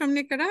comes from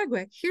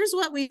Nicaragua. Here's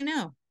what we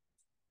know.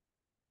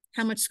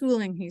 How much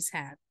schooling he's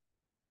had,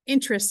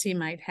 interests he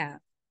might have,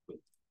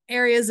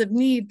 areas of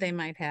need they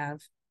might have,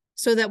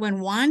 so that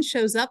when Juan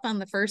shows up on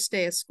the first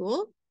day of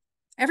school,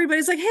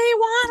 everybody's like, hey,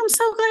 Juan, I'm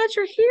so glad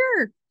you're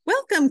here.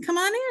 Welcome, come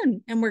on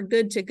in. And we're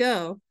good to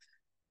go.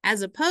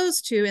 As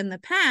opposed to in the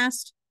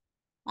past,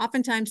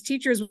 oftentimes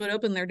teachers would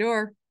open their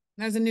door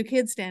and there's a new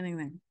kid standing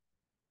there.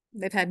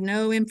 They've had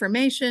no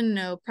information,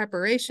 no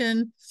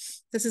preparation.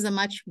 This is a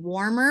much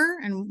warmer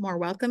and more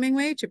welcoming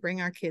way to bring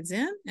our kids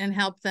in and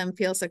help them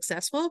feel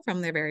successful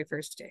from their very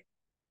first day.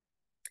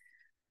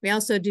 We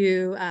also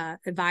do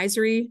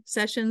advisory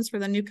sessions for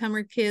the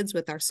newcomer kids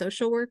with our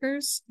social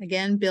workers,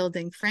 again,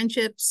 building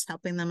friendships,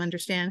 helping them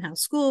understand how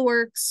school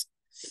works.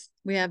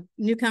 We have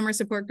newcomer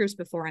support groups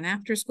before and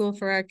after school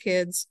for our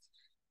kids.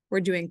 We're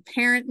doing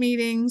parent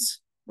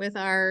meetings with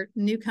our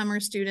newcomer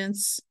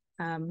students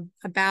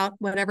about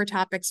whatever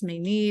topics may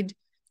need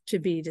to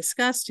be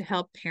discussed to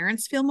help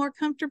parents feel more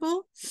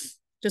comfortable.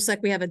 Just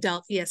like we have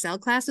adult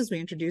ESL classes, we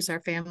introduce our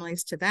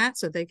families to that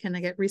so they can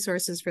get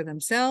resources for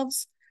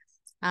themselves.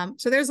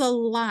 So there's a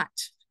lot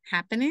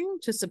happening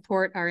to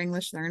support our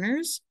English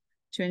learners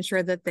to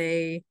ensure that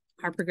they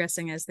are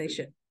progressing as they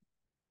should.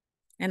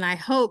 And I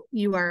hope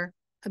you are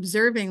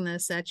observing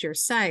this at your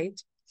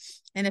site.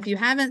 And if you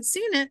haven't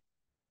seen it,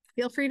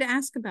 feel free to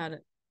ask about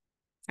it.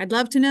 I'd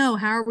love to know,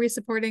 how are we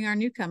supporting our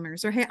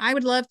newcomers? Or, hey, I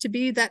would love to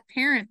be that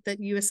parent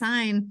that you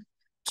assign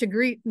to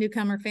greet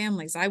newcomer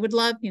families. I would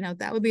love,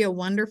 that would be a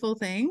wonderful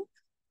thing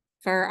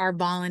for our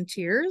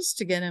volunteers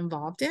to get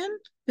involved in.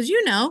 Because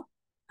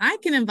I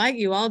can invite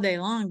you all day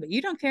long, but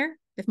you don't care.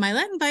 If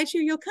Mylette invites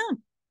you, you'll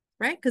come,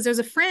 right? Because there's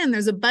a friend,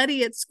 there's a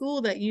buddy at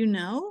school that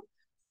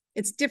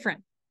it's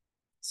different.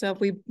 So if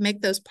we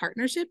make those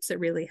partnerships, it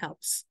really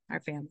helps our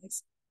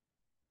families.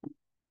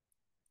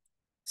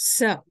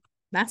 So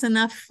that's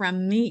enough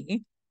from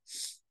me.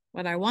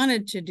 What I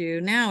wanted to do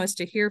now is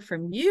to hear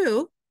from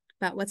you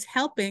about what's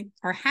helping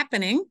or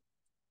happening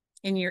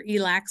in your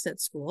ELACs at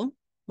school,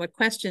 what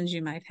questions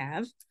you might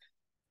have.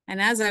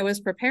 And as I was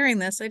preparing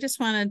this, I just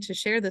wanted to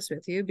share this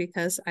with you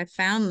because I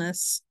found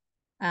this,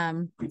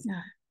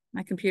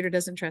 my computer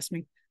doesn't trust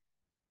me.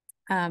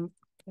 No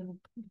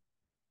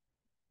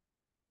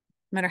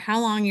matter how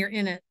long you're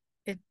in it,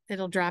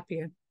 it'll drop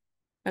you.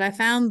 But I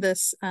found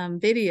this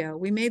video.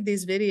 We made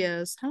these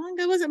videos. How long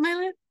ago was it,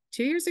 Mylette?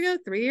 2 years ago?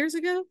 3 years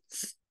ago?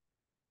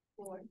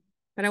 4.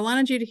 But I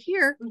wanted you to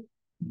hear.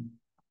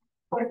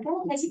 Por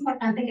eso es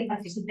importante que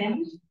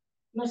participemos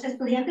Los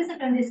estudiantes de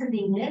aprendices de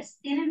inglés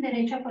tienen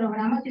derecho a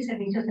programas y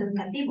servicios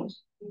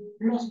educativos.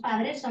 Los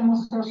padres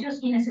somos socios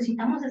y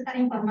necesitamos estar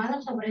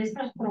informados sobre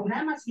estos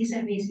programas y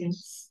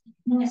servicios.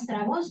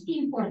 Nuestra voz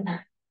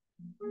importa.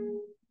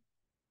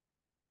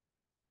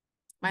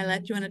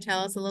 Mylette, you want to tell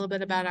us a little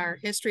bit about our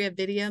history of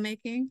video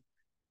making?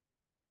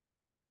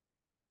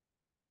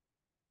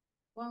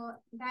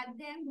 Well, back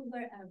then we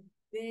were a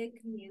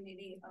big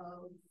community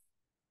of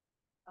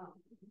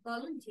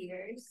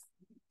volunteers,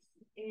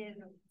 and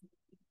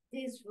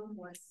this room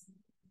was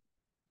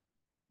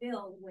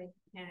filled with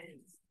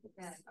parents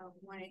that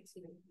wanted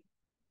to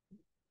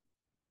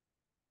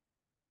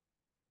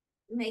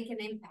make an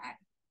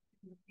impact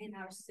in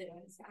our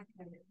students'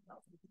 academic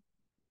development.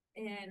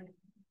 And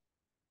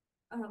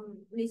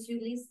Ms.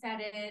 Julie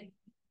started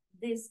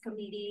this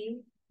committee,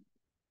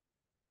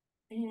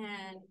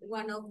 and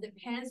one of the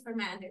parents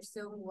from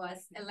Anderson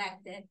was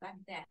elected back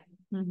then.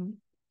 Mm-hmm.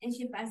 And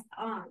she passed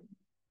on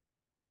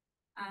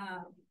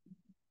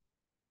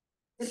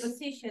the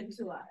position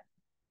to us.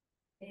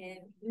 And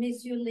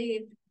Ms.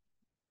 Julie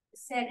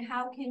said,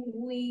 how can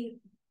we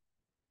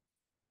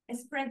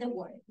spread the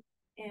word?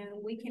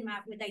 And we came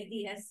up with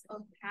ideas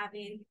of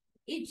having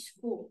each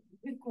school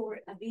record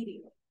a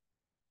video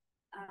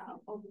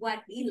of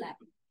what DELAC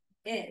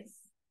is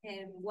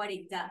and what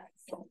it does.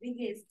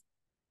 Because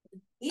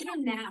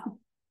even now,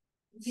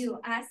 you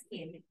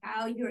asking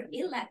how your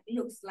DELAC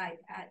looks like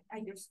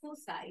at your school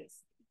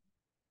sites.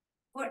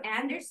 For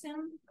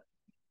Anderson,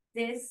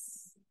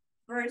 this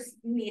first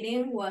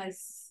meeting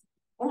was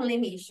only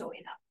me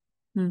showing up.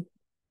 Hmm.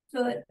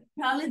 So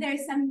probably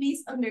there's some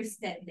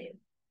misunderstanding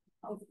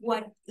of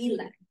what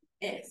DELAC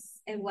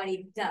is and what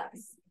it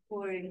does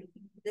for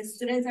the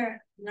students that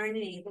are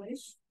learning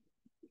English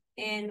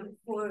and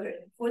for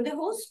the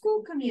whole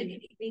school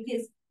community.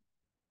 Because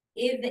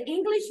if the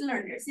English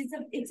learners,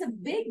 it's a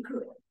big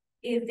group.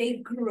 If they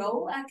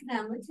grow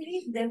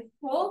academically, the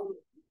whole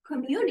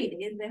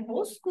community, the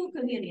whole school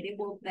community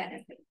will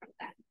benefit from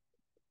that.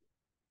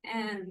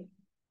 And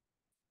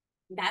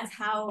that's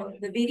how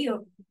the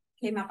video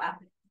came about.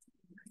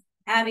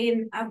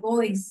 Having a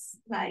voice,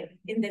 like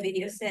in the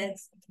video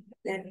says,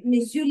 that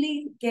Ms.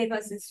 Julie gave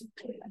us this,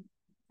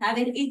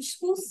 having each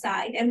school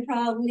site, and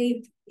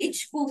probably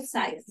each school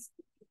site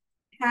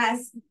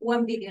has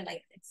one video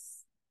like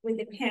this with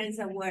the parents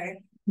that were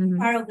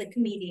part of the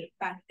committee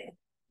back then.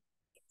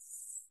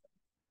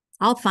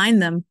 I'll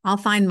find them. I'll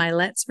find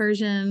Mylette's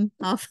version.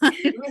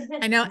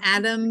 I know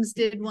Adams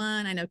did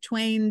one. I know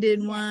Twain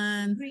did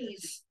one.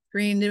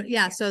 Green did,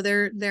 yeah. So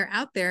they're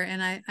out there,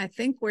 and I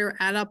think we're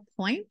at a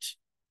point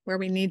where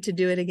we need to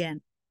do it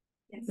again.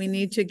 Yes. We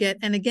need to get,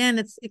 and again,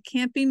 it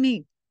can't be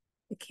me.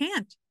 It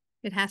can't.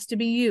 It has to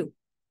be you.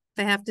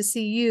 They have to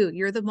see you.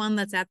 You're the one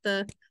that's at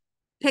the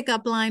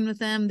pickup line with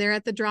them. They're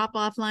at the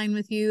drop-off line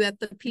with you, at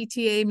the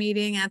PTA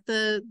meeting, at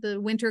the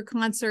winter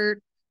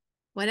concert,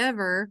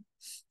 whatever.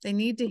 They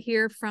need to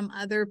hear from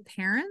other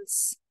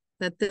parents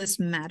that this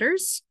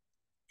matters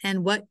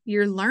and what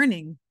you're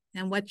learning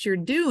and what you're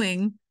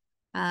doing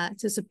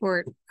to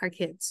support our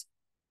kids.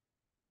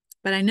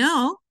 But I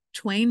know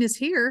Twain is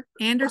here,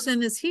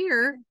 Anderson is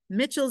here,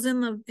 Mitchell's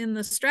in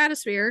the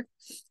stratosphere.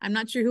 I'm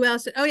not sure who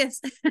else. Oh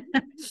yes.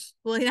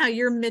 Well, yeah,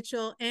 you're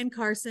Mitchell and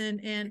Carson,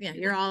 and yeah,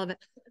 you're all of it.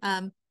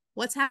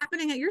 What's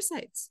happening at your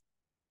sites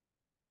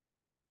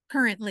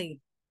currently?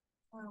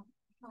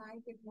 Hi,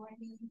 good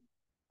morning.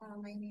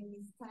 My name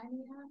is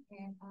Tanya,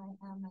 and I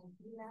am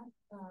a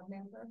DELAC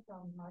member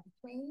from Mark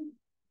Twain.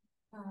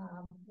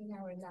 In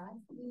our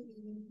last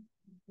meeting,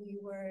 we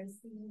were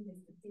seeing the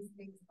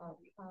statistics of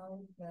how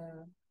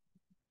the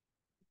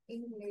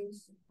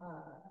English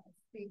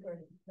speaker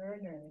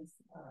learners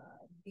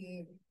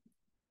did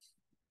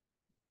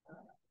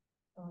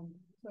from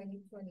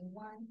 2021,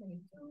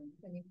 22,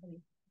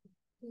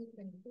 2022,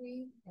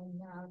 23, and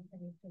now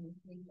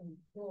 2023,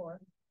 24.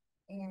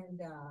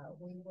 And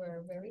we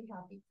were very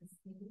happy to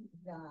see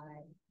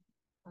that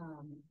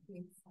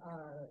kids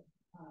are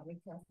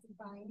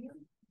reclassifying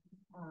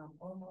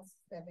almost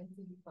 75%,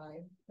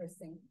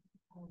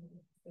 I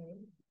would say.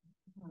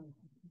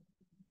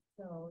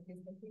 So the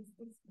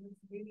statistics is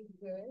really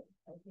good.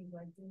 I think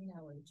we're doing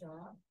our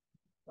job,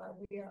 but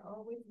we're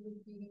always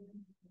listening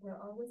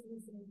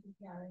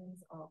to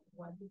parents of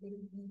what do they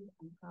need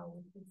and how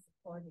we can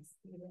support the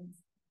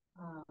students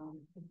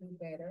to do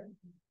better.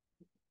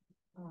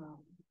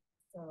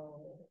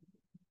 So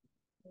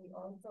we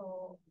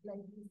also, like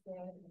you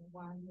said,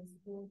 want the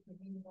school to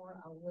be more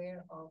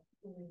aware of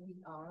who we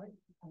are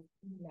as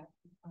DELAC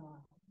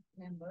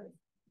members.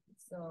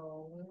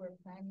 So we were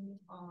planning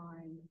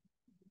on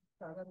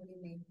probably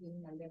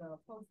making a little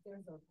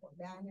posters or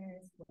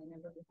banners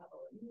whenever we have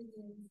our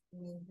meetings,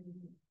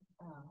 maybe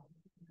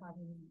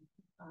having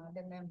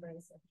the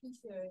members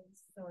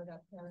t-shirts so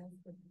that parents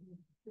could be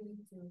free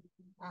to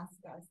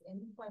ask us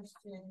any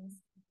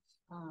questions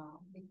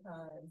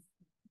because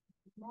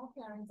more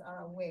parents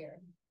are aware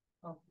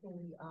of who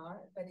we are,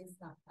 but it's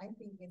not, I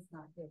think it's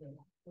not good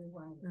enough. We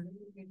want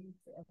really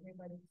to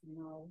everybody to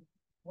know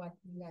what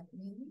DELAC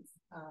means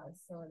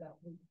so that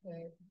we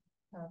could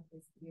help the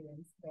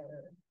students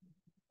better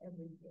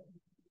every year.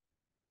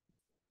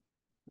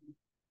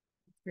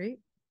 Great.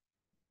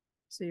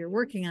 So you're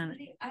working on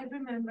it. I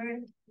remember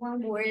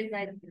one word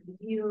that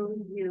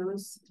you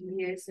used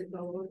years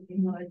ago. It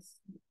was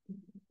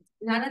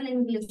not an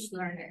English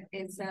learner.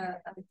 It's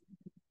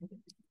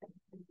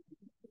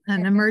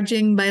An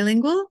emerging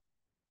bilingual?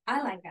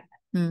 I like that.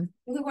 Hmm.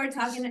 We were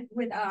talking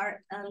with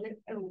our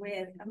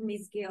with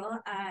Miss Gill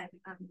at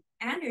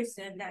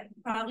Anderson that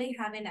probably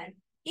having an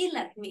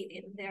ELAC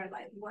meeting. They're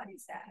like, what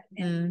is that?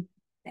 And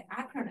the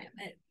acronym,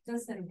 it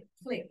doesn't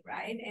click,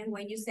 right? And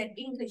when you said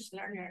English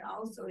learner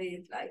also,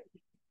 it's like,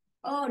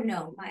 oh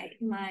no, my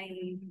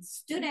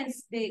student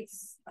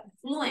speaks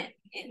fluent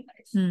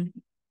English.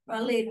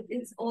 Well,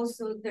 it's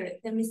also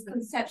the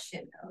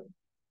misconception of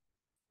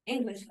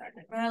English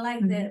learner. But I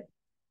like the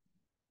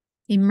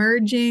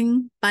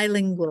emerging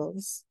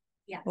bilinguals,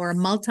 yes, or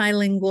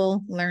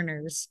multilingual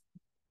learners.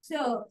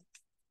 So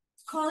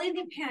calling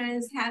the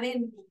parents,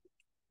 having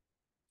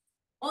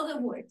all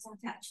the words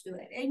attached to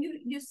it. And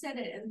you said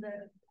it in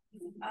the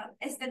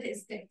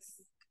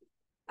statistics.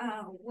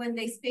 When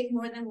they speak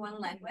more than one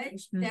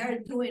language, they're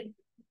doing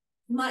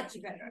much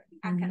better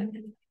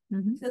academically.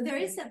 So there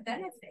is a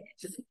benefit.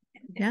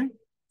 Yeah.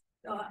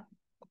 So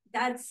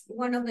that's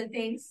one of the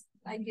things,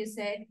 like you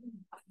said,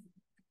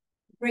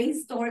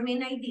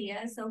 brainstorming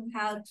ideas of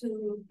how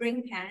to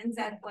bring parents.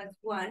 That was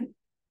one,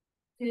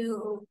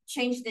 to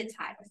change the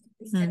title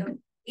instead of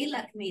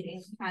ELAC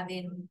meetings,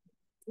 having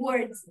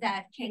words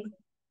that can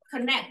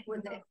connect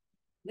with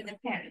the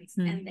parents,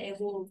 and they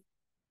will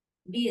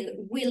be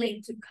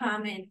willing to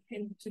comment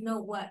and to know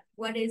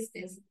what is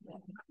this.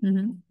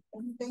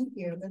 Thank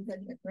you. That's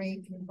a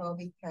great info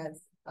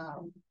because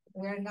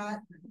we're not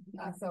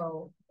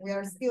so we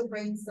are still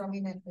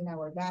brainstorming it in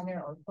our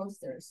banner or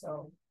poster.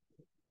 So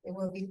it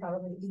will be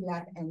probably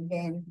ELAC, and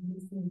then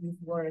using these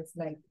words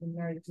like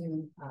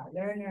emerging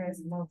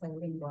learners,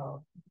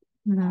 multilingual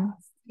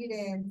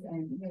students,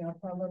 and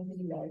probably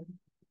like,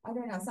 I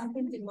don't know,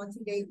 something to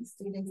motivate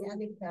students and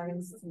the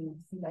parents to see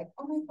like,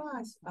 oh my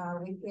gosh,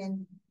 we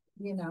can,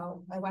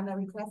 I want to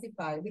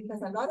reclassify,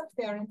 because a lot of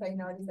parents, I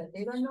notice that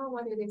they don't know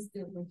what it is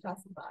to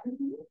reclassify.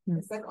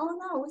 It's like, oh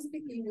no, we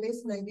speak English.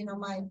 Like,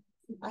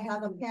 I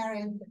have a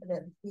parent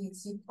that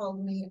she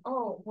told me,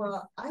 oh,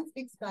 well, I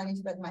speak Spanish,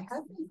 but my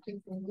husband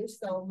speaks English.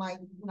 So my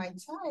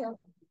child,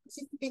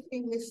 she speaks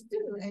English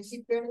too, and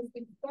she barely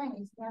speaks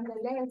Spanish.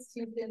 Nonetheless,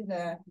 she's in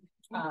the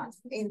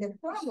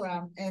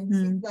program, and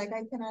she's like,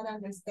 I cannot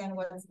understand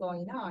what's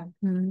going on.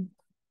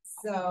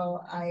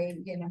 So I,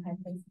 had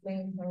to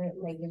explain her,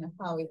 like,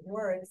 how it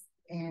works.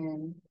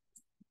 And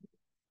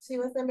she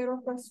was a little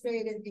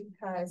frustrated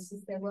because she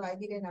said, well, I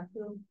didn't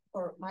approve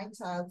for my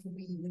child to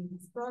be in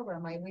this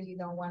program. I really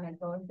don't want to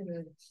go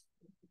through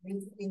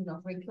this thing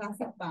of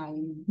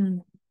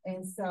reclassifying.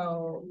 And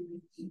so,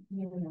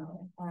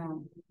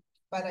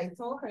 but I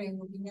told her it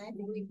would be nice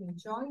if you can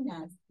join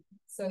us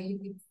so you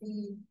could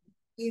see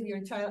if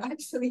your child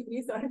actually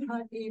is or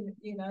not in,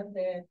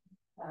 the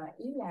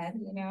ELAC,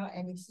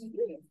 and if she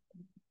is.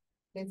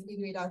 Let's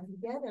figure it out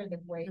together, the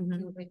way to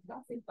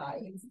reclassify.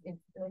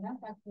 We're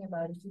not talking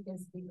about if she can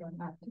speak or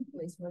not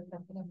English. We're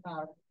talking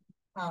about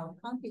how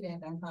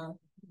confident and how,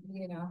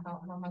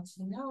 how much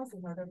she knows in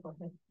order for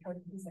her to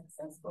be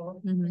successful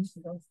when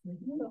she goes to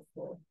middle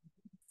school.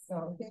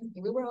 So thank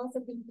you. We were also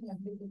thinking of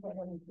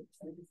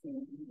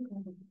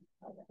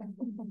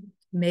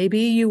maybe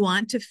you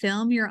want to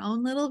film your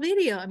own little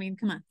video. I mean,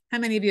 come on. How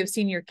many of you have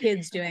seen your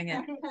kids doing it?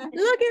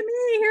 Look at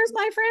me. Here's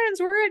my friends.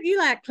 We're at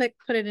ELAC. Click,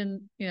 put it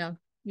in,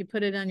 you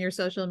put it on your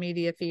social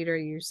media feed, or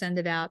you send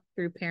it out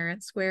through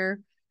Parent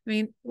Square. I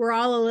mean, we're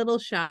all a little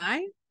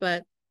shy,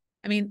 but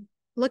I mean,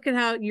 look at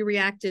how you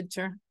reacted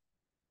to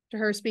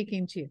her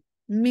speaking to you.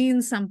 It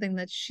means something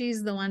that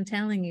she's the one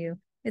telling you.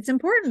 It's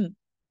important,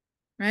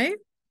 right?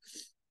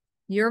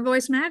 Your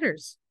voice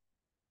matters.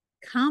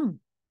 Come.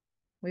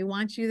 We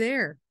want you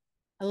there.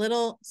 A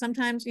little,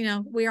 sometimes,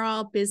 we're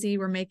all busy,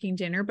 we're making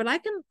dinner, but I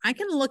can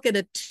look at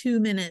a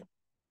 2-minute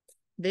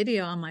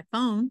video on my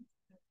phone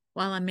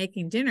while I'm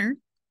making dinner,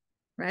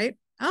 right?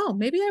 Oh,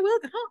 maybe I will.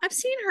 Oh, I've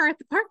seen her at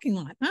the parking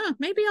lot. Oh,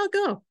 maybe I'll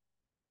go.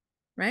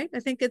 Right? I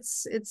think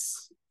it's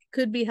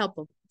could be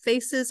helpful.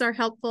 Faces are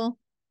helpful,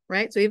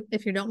 right? So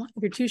if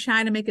you're too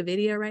shy to make a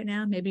video right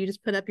now, maybe you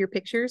just put up your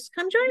pictures.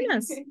 Come join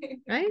us,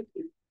 right?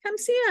 Come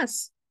see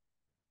us.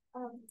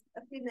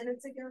 A few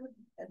minutes ago,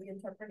 the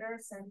interpreter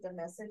sent a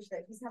message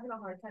that he's having a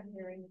hard time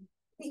hearing.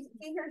 He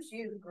hears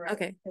you, great.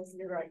 Okay. Because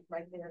you're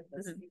right there.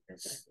 The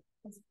speakers.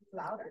 It's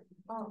louder.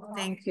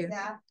 Thank you.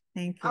 Yeah.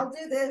 Thank you. I'll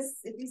do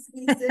this if he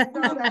sneezes in.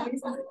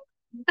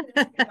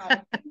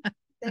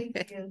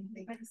 Thank you.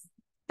 Thanks.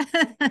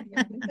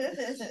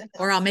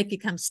 Or I'll make you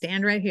come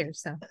stand right here.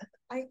 So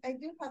I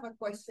do have a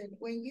question.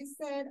 When you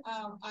said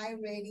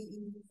iReady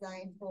is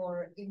designed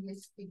for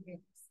English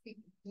speaking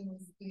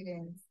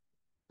students,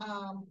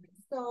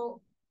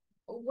 so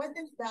what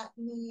does that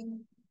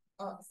mean?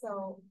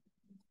 So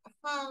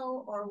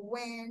how or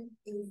when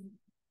is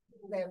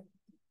the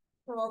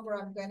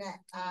program gonna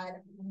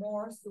add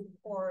more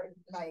support,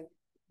 like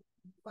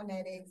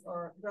phonetics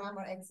or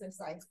grammar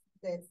exercises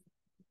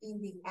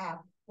in the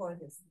app for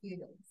the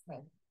students,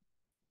 right?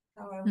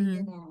 How are we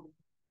gonna,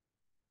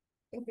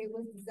 if it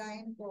was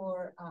designed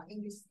for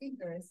English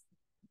speakers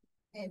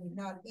and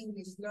not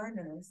English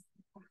learners,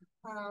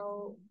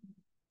 how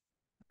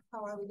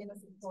are we gonna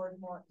support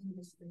more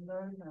English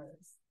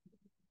learners?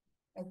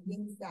 And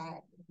things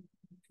that,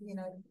 you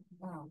know,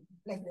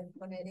 like the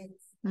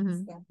phonetics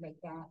and stuff like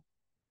that.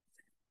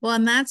 Well,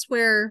 and that's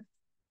where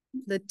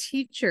the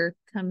teacher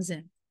comes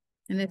in.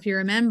 And if you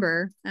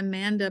remember,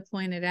 Amanda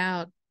pointed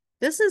out,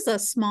 this is a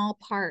small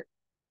part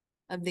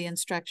of the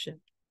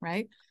instruction,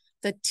 right?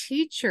 The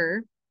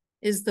teacher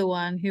is the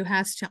one who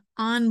has to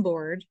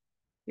onboard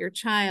your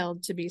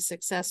child to be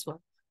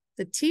successful.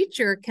 The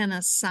teacher can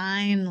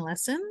assign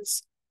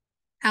lessons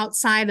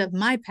outside of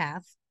my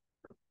path.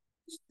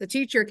 The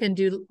teacher can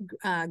do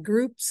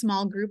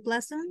small group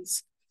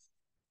lessons.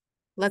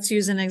 Let's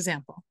use an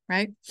example,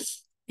 right?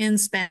 In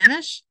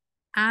Spanish,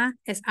 a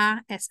es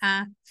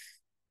a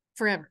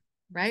forever,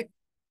 right?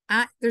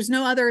 There's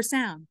no other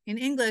sound. In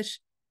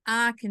English,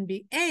 can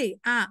be a,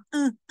 I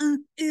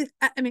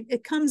mean,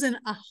 it comes in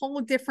a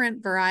whole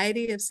different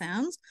variety of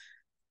sounds.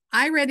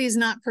 iReady is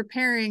not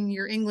preparing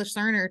your English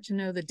learner to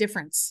know the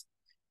difference.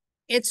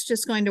 It's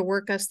just going to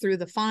work us through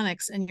the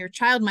phonics, and your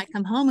child might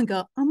come home and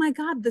go, oh my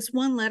God, this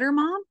one letter,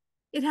 Mom,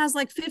 it has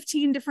like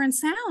 15 different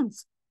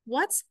sounds.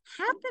 What's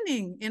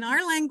happening? In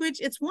our language,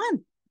 it's one,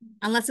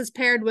 unless it's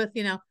paired with,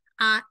 you know,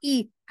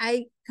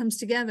 I comes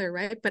together,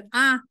 right? But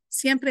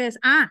siempre es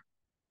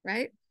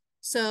right?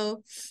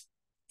 So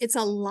it's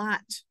a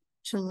lot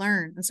to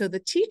learn. And so the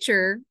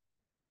teacher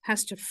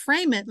has to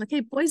frame it like,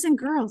 hey, boys and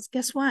girls,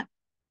 guess what?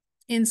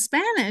 In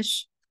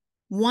Spanish,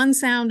 one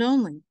sound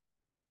only.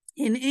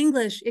 In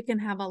English, it can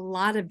have a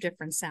lot of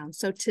different sounds.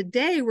 So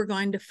today we're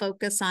going to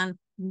focus on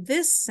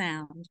this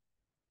sound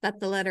that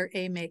the letter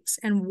A makes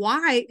and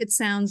why it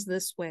sounds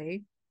this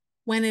way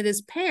when it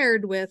is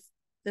paired with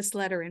this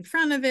letter in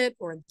front of it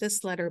or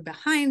this letter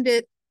behind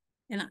it.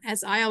 And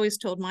as I always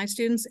told my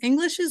students,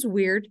 English is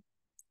weird.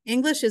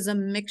 English is a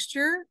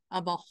mixture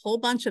of a whole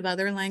bunch of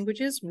other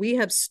languages. We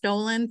have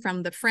stolen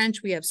from the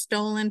French. We have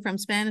stolen from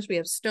Spanish. We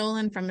have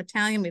stolen from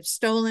Italian. We have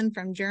stolen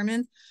from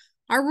German.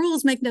 Our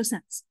rules make no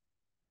sense,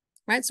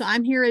 right? So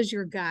I'm here as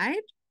your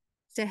guide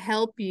to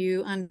help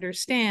you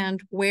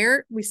understand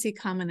where we see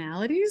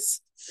commonalities.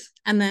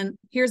 And then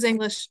here's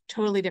English,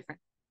 totally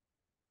different.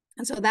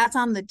 And so that's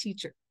on the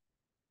teacher.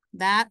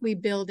 That we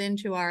build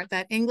into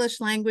that English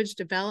language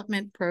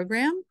development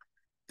program.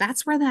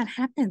 That's where that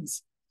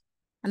happens.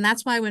 And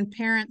that's why when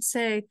parents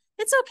say,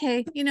 it's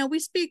okay, you know, we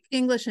speak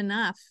English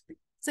enough.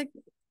 It's like,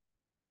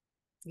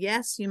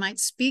 yes, you might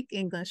speak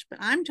English, but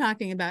I'm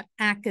talking about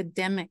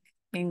academic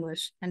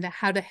English and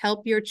how to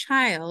help your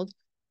child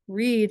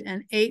read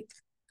an 8th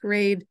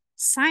grade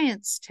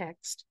science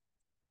text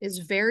is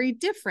very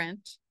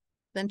different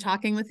than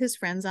talking with his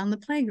friends on the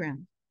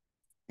playground.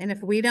 And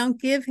if we don't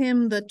give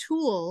him the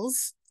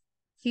tools,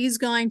 he's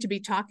going to be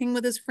talking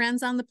with his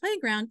friends on the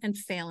playground and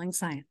failing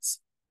science.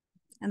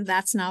 And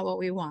that's not what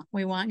we want.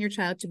 We want your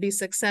child to be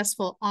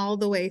successful all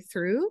the way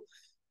through.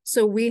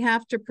 So we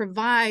have to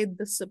provide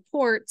the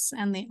supports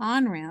and the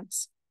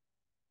on-ramps.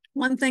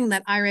 One thing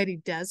that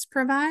iReady does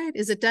provide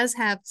is it does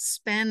have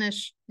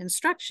Spanish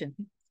instruction.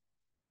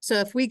 So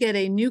if we get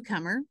a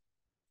newcomer,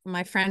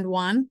 my friend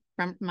Juan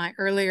from my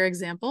earlier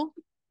example,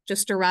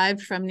 just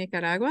arrived from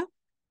Nicaragua,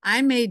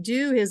 I may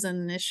do his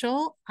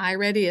initial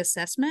iReady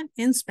assessment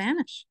in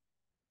Spanish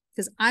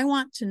because I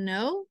want to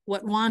know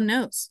what Juan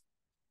knows.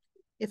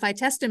 If I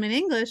test him in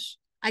English,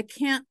 I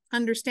can't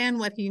understand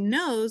what he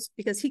knows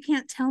because he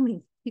can't tell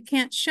me. He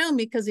can't show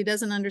me because he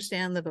doesn't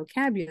understand the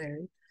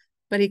vocabulary,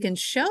 but he can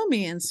show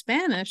me in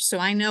Spanish so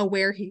I know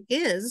where he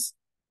is,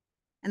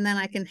 and then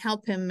I can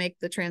help him make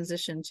the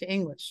transition to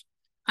English.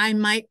 I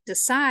might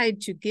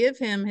decide to give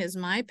him his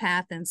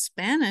MyPath in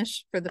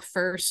Spanish for the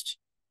first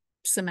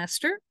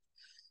semester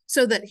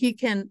so that he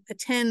can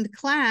attend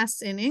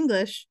class in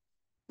English,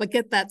 but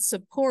get that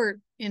support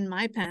in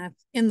MyPath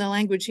in the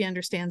language he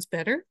understands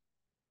better,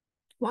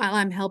 while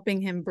I'm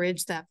helping him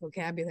bridge that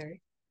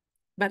vocabulary.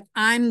 But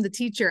I'm the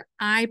teacher.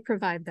 I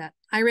provide that.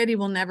 iReady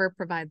will never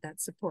provide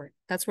that support.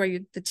 That's where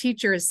the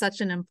teacher is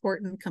such an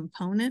important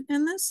component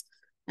in this,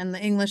 and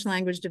the English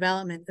language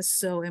development is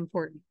so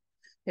important.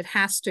 It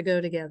has to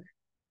go together.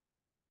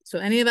 So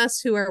any of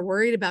us who are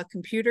worried about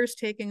computers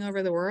taking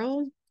over the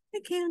world, they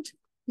can't.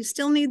 You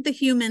still need the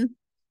human.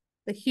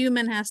 The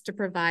human has to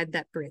provide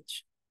that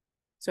bridge.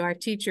 So our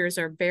teachers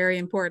are very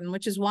important,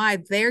 which is why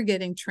they're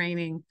getting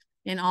training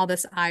in all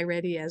this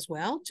iReady as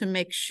well, to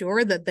make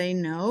sure that they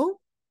know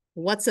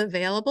what's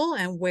available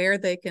and where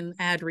they can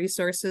add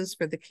resources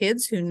for the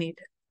kids who need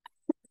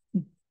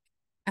it.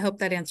 I hope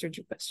that answered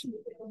your question.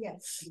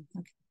 Yes.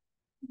 Okay.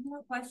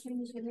 More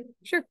questions?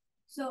 Sure.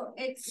 So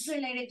it's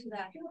related to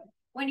that.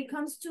 When it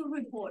comes to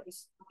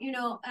reports, you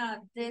know,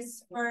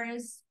 this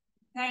first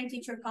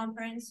parent-teacher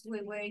conference,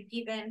 we were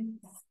given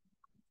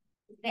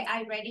the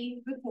iReady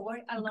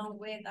report along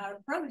with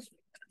our progress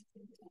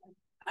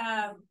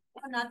report.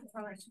 Well, not the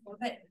progress report,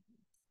 but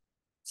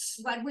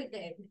what with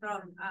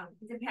from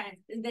the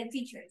parents, the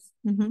teachers.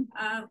 Mm-hmm.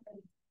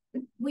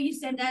 Well, you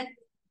said that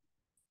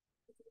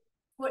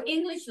for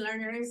English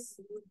learners,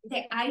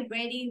 the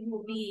iReady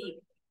will be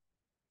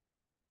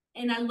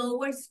in a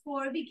lower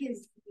score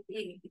because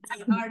they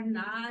are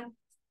not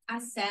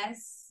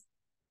assessed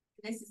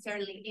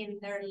necessarily in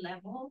their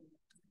level.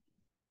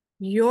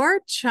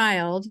 Your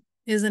child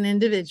is an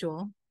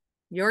individual.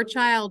 Your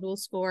child will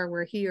score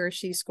where he or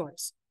she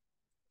scores.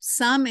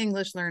 Some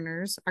English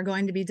learners are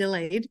going to be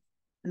delayed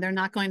and they're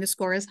not going to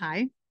score as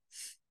high.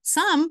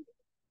 Some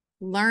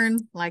learn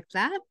like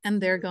that and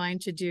they're going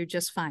to do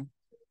just fine.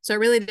 So it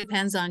really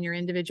depends on your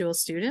individual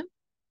student,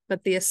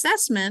 but the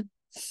assessment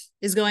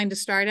is going to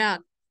start out.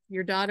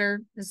 Your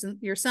son is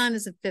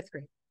in 5th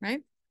grade,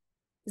 right?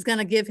 Is going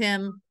to give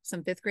him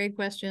some 5th grade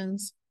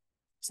questions,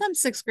 some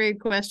 6th grade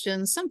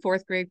questions, some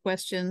 4th grade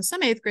questions,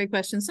 some 8th grade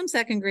questions, some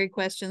 2nd grade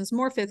questions,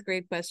 more 5th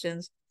grade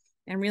questions,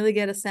 and really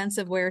get a sense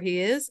of where he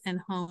is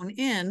and hone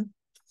in.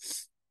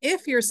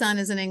 If your son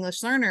is an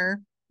English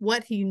learner,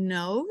 what he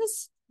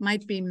knows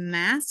might be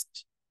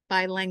masked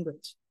by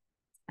language.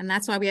 And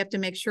that's why we have to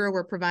make sure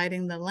we're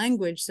providing the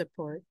language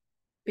support,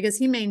 because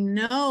he may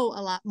know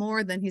a lot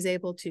more than he's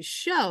able to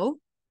show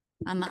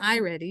on the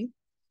iReady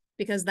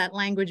because that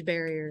language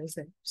barrier is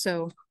there.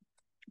 So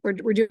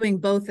we're doing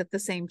both at the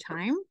same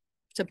time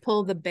to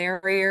pull the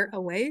barrier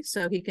away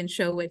so he can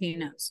show what he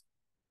knows.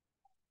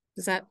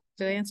 Did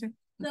I answer?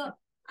 So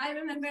I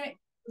remember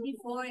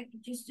before it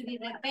used to be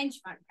the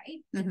benchmark,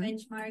 right? The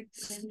benchmark,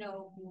 you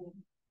know,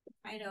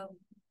 kind of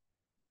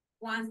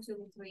 1,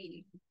 2,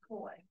 3,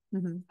 4.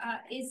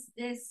 Is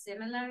this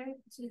similar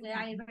to the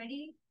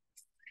iReady?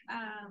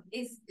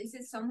 Is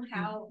it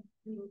somehow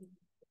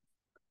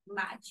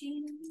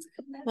matching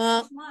the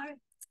benchmark?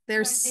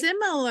 They're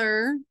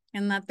similar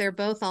in that they're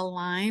both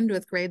aligned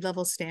with grade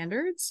level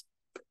standards,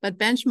 but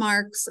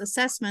benchmarks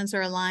assessments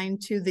are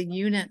aligned to the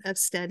unit of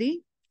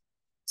study.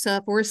 So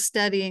if we're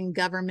studying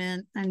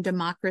government and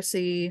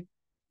democracy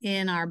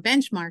in our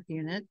benchmark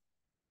unit,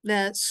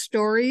 the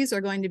stories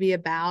are going to be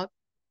about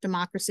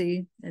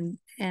democracy.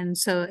 And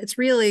so it's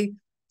really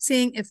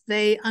seeing if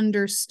they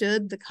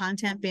understood the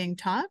content being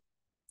taught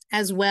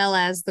as well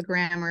as the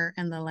grammar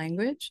and the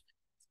language.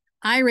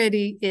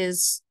 iReady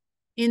is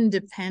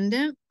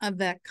independent of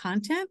that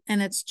content,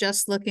 and it's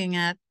just looking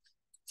at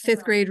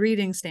 5th grade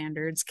reading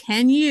standards.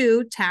 Can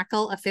you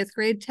tackle a 5th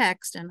grade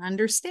text and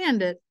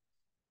understand it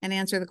and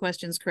answer the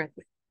questions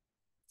correctly?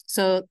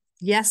 So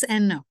yes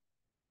and no.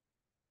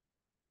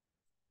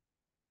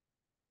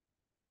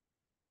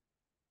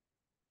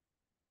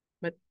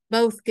 But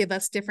both give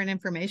us different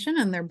information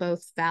and they're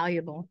both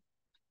valuable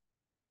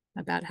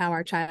about how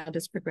our child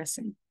is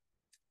progressing.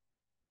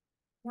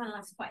 One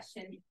last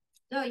question.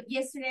 So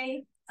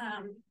yesterday,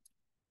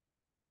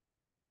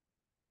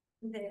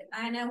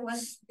 Anna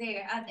was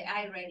there at the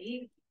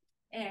iReady,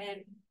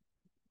 and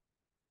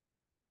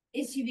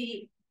is she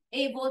be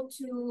able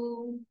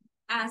to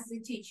ask the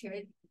teacher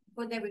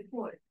for the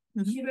report?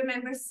 She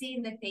remembers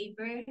seeing the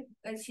paper,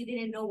 but she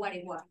didn't know what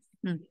it was.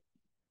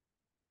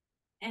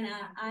 And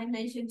I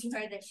mentioned to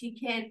her that she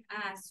can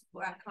ask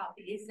for a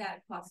copy. Is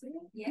that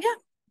possible? Yes?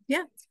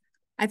 Yeah.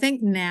 I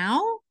think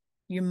now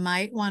you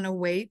might want to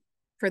wait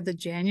for the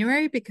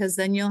January, because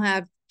then you'll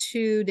have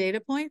 2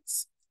 data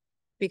points,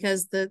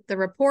 because the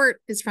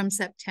report is from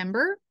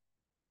September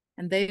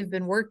and they've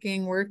been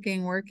working.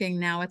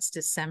 Now it's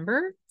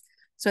December.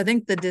 So I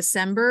think the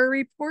December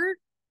report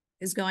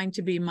is going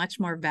to be much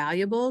more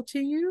valuable to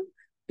you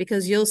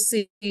because you'll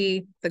see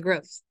the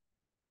growth,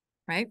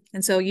 right?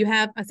 And so you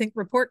have, I think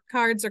report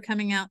cards are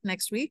coming out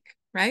next week,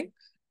 right?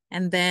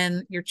 And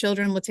then your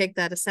children will take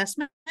that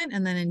assessment,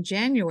 and then in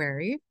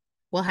January,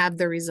 we'll have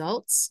the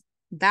results.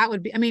 That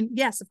would be, I mean,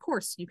 yes, of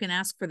course, you can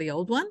ask for the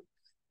old one,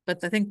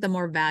 but I think the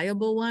more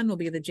valuable one will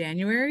be the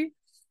January,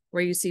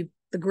 where you see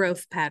the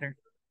growth pattern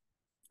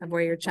of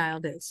where your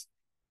child is.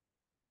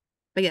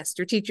 But yes,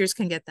 your teachers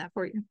can get that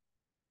for you.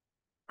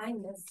 I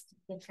missed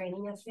the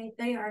training yesterday.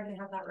 They already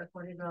have that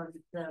recorded on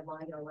the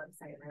Volleyball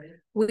website, right?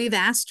 We've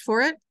asked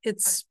for it.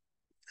 It's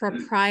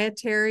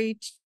proprietary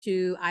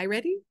to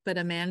iReady, but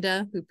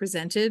Amanda, who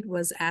presented,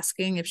 was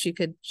asking if she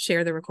could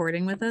share the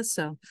recording with us.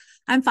 So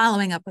I'm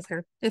following up with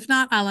her. If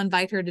not, I'll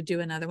invite her to do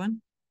another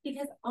one.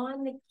 Because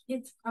on the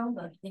kids'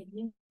 Chromebook, if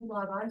you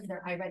log on to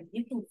their iReady,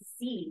 you can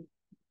see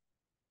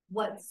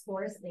what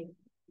scores they've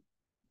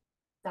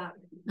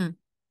gotten.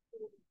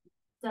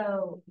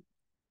 So,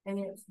 I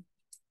mean,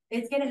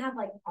 it's going to have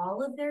like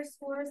all of their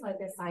scores, like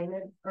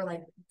assignments or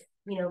like,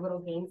 you know, little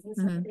games and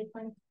stuff that they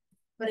play.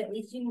 But at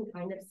least you can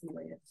kind of see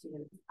where your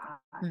students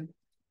are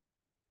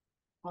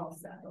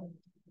also.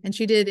 And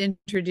she did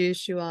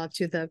introduce you all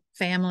to the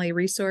family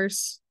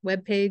resource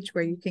webpage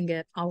where you can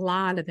get a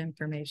lot of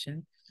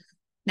information.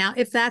 Now,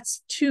 if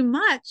that's too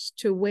much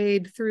to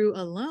wade through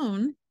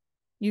alone,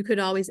 you could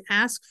always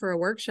ask for a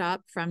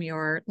workshop from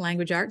your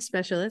language arts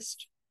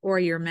specialist or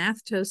your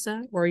math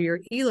TOSA or your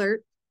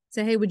ELERT.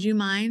 Say, hey, would you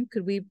mind?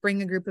 Could we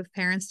bring a group of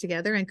parents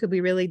together and could we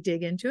really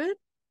dig into it?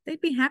 They'd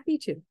be happy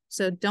to.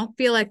 So don't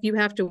feel like you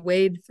have to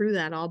wade through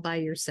that all by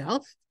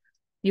yourself.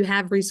 you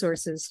have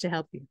resources to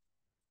help you.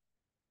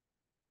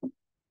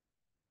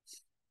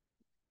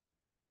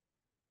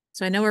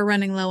 So I know we're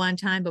running low on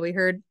time, but we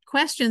heard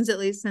questions at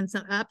least, and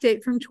some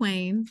update from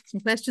Twain, some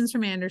questions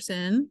from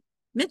Anderson.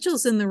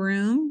 Mitchell's in the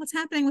room. What's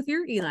happening with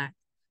your ELAC?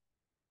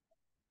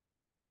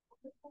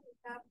 We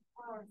have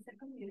our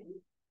second meeting,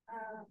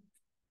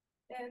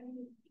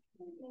 and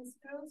Ms.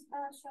 Cruz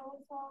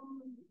showed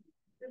some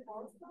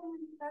reports from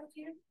last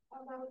year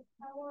about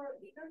how our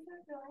leaders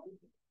are doing,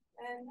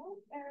 and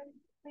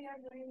they are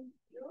doing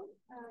good.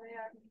 They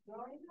are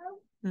growing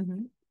now.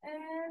 Mm-hmm.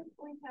 And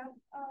we have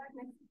our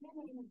next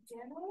meeting in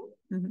January.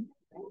 Mm-hmm.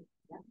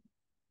 Yeah.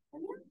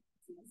 And yeah,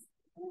 it's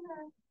been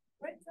a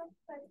great job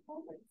by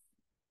always.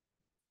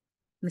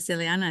 Miss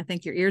Ileana, I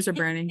think your ears are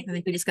burning. I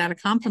think you just got a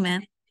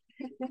compliment.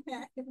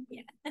 Yeah.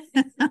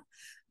 Well,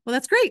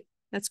 that's great.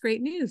 That's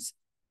great news.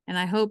 And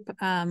I hope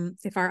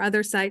if our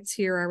other sites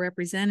here are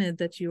represented,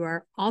 that you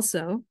are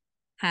also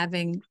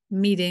having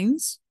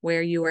meetings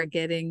where you are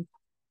getting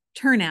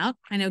turnout.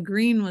 I know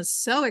Green was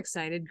so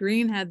excited.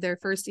 Green had their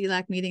first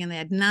ELAC meeting and they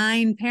had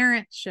 9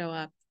 parents show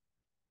up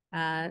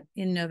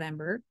in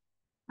November.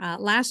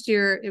 Last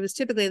year, it was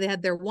typically they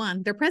had their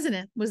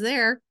president was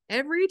there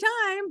every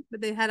time,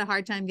 but they had a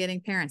hard time getting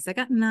parents. They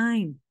got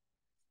 9.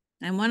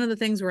 And one of the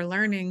things we're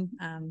learning,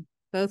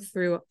 both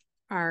through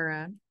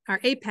our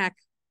APAC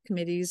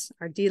committees,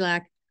 our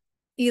DELAC,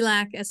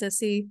 ELAC,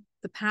 SSE,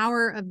 the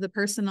power of the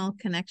personal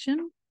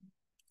connection,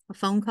 a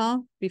phone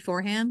call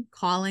beforehand,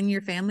 calling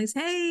your families,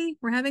 hey,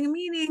 we're having a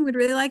meeting, we'd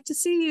really like to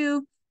see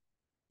you.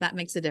 That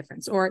makes a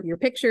difference. Or your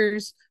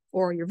pictures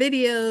or your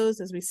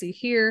videos, as we see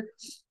here,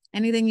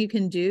 anything you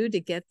can do to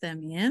get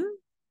them in.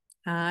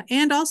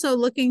 And also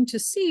looking to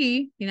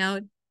see,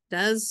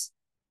 does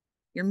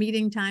your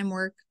meeting time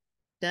work?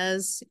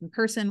 Does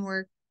in-person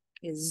work?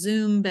 Is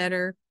Zoom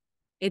better?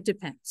 It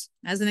depends.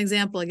 As an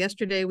example,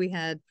 yesterday we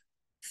had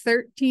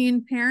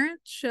 13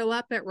 parents show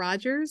up at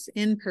Rogers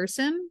in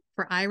person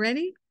for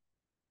iReady.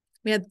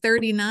 We had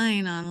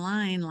 39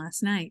 online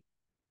last night.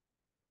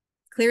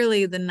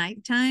 Clearly, the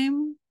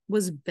nighttime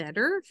was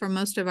better for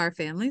most of our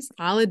families.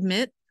 I'll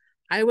admit,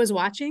 I was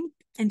watching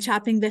and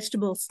chopping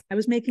vegetables. I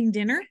was making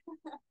dinner,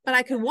 but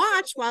I could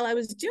watch while I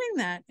was doing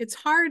that. It's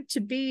hard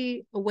to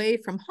be away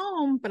from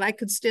home, but I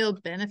could still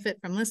benefit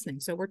from listening.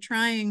 So we're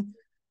trying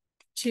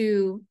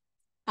to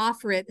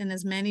offer it in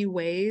as many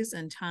ways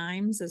and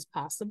times as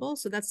possible.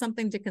 So that's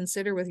something to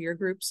consider with your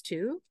groups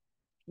too.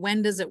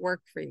 When does it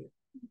work for you?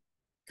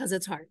 Because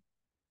it's hard.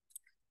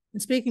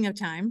 And speaking of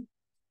time,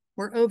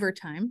 we're over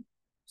time.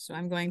 So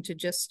I'm going to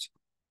just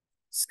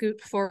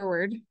scoot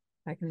forward,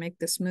 if I can make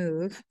this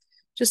move,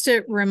 just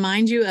to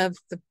remind you of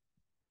the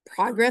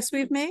progress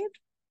we've made.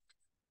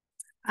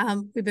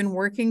 We've been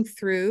working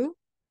through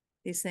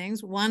these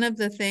things. One of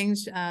the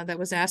things that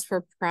was asked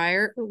for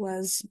prior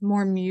was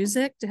more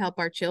music to help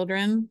our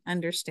children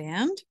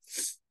understand.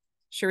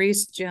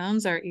 Sharice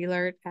Jones, our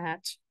ELART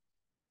at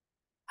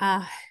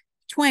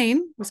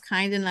Twain, was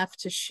kind enough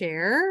to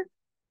share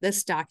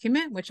this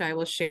document, which I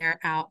will share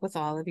out with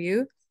all of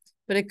you.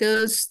 But it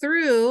goes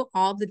through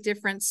all the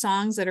different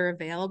songs that are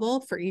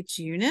available for each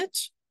unit.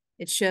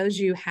 It shows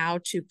you how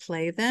to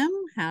play them,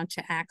 how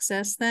to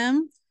access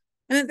them.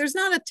 And there's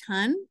not a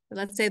ton, but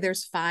let's say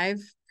there's 5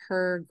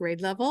 per grade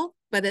level,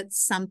 but it's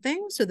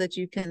something so that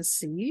you can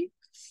see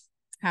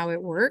how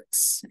it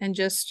works. And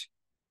just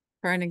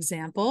for an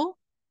example,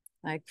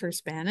 like for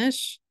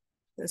Spanish,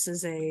 this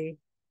is a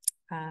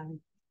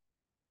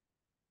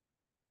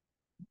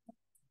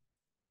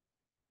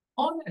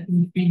Hola,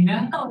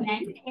 Cristina. Hola,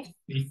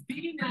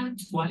 Cristina,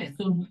 ¿cuáles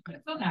son tus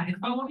personajes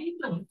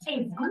favoritos?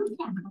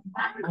 Escucha,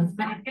 vamos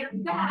a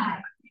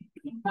cantar.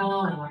 I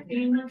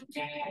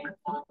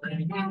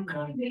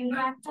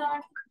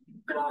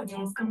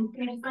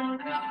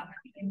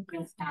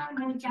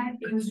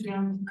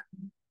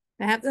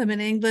have them in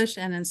English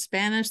and in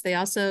Spanish. They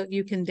also,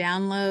 you can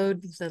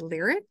download the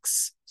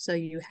lyrics, so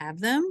you have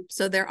them.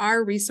 So there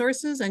are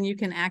resources and you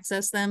can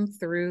access them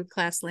through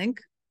ClassLink,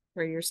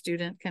 where your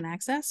student can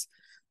access.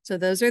 So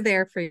those are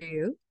there for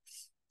you.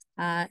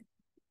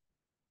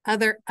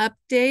 Other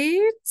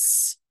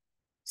updates.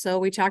 So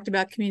we talked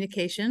about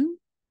communication.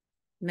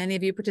 Many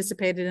of you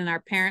participated in our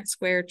Parent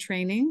Square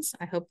trainings.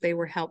 I hope they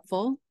were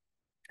helpful.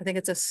 I think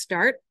it's a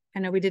start. I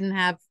know we didn't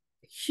have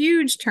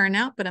huge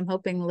turnout, but I'm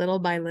hoping little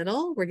by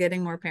little, we're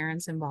getting more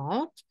parents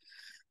involved.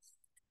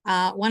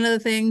 One of the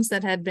things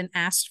that had been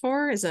asked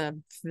for is a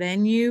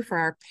venue for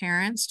our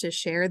parents to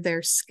share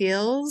their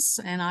skills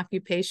and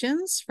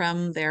occupations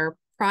from their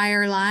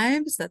prior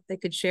lives that they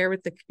could share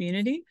with the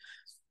community.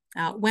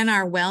 When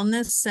our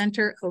wellness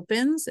center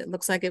opens, it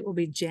looks like it will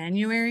be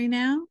January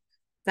now.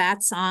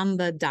 That's on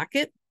the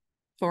docket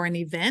for an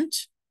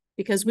event,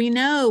 because we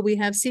know we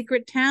have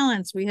secret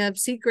talents. We have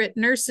secret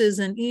nurses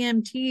and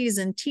EMTs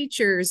and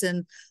teachers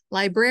and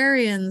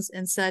librarians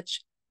and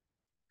such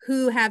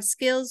who have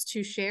skills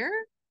to share,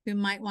 who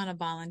might want to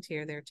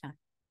volunteer their time.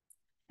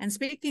 And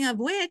speaking of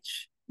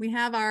which, we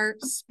have our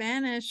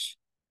Spanish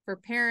for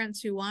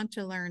parents who want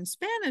to learn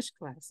Spanish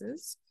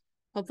classes,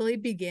 hopefully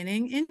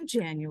beginning in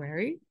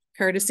January,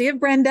 courtesy of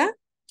Brenda.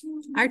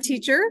 our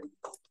teacher.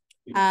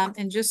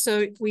 And just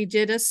so we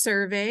did a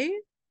survey.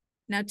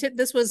 Now,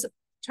 this was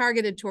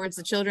targeted towards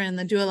the children in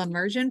the dual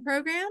immersion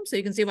program. So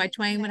you can see why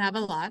Twain would have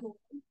a lot,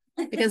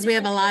 because we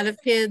have a lot of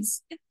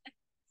kids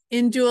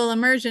in dual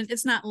immersion.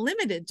 It's not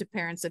limited to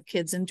parents of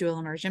kids in dual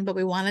immersion, but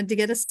we wanted to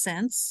get a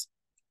sense.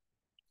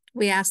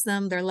 We asked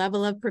them their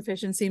level of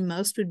proficiency.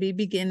 Most would be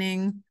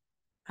beginning,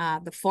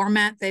 the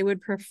format they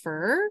would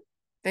prefer.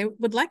 They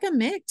would like a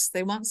mix.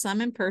 They want some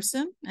in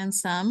person and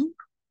some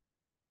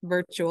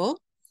virtual.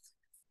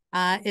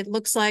 It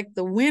looks like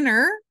the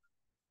winner,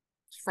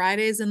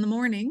 Fridays in the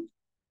morning,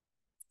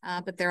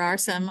 but there are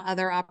some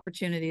other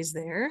opportunities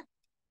there.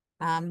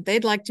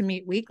 They'd like to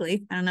meet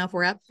weekly. I don't know if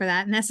we're up for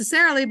that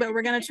necessarily, but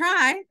we're going to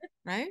try,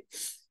 right?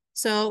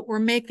 So we're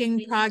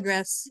making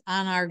progress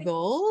on our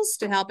goals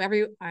to help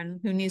everyone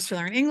who needs to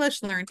learn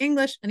English,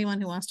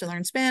 anyone who wants to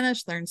learn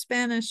Spanish,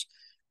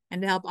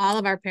 and to help all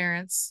of our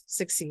parents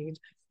succeed.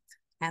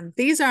 And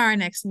these are our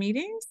next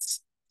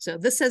meetings. So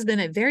this has been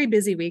a very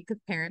busy week of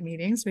parent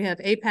meetings. We have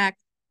APAC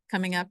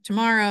coming up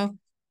tomorrow,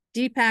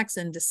 DPAC's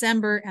in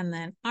December, and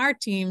then our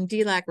team,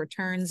 DELAC,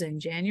 returns in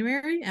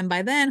January. And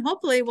by then,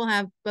 hopefully we'll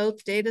have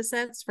both data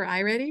sets for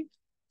iReady,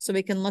 so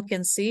we can look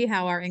and see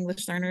how our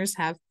English learners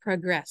have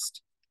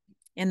progressed.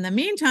 In the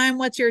meantime,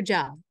 what's your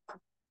job?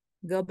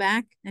 Go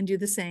back and do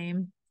the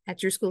same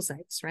at your school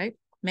sites, right?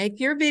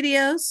 Make your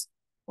videos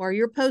or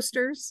your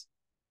posters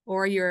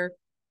or your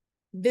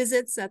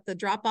visits at the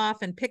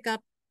drop-off and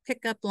pickup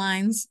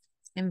lines.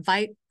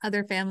 Invite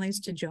other families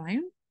to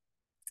join.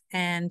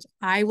 And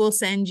I will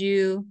send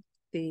you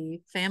the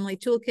family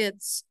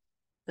toolkits,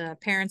 the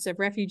parents of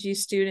refugee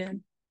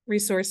student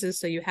resources,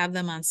 so you have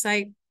them on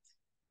site.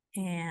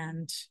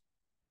 And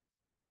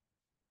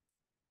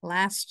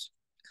last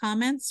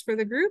comments for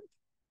the group?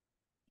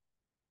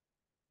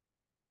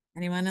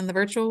 Anyone in the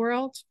virtual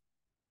world?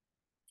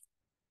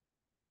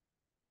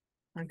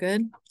 We're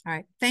good? All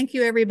right. Thank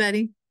you,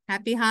 everybody.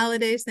 Happy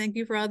holidays. Thank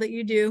you for all that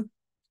you do.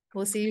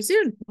 We'll see you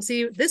soon. We'll see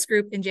you, this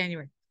group, in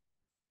January.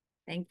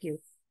 Thank you.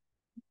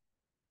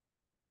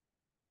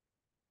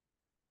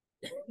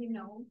 You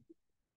know.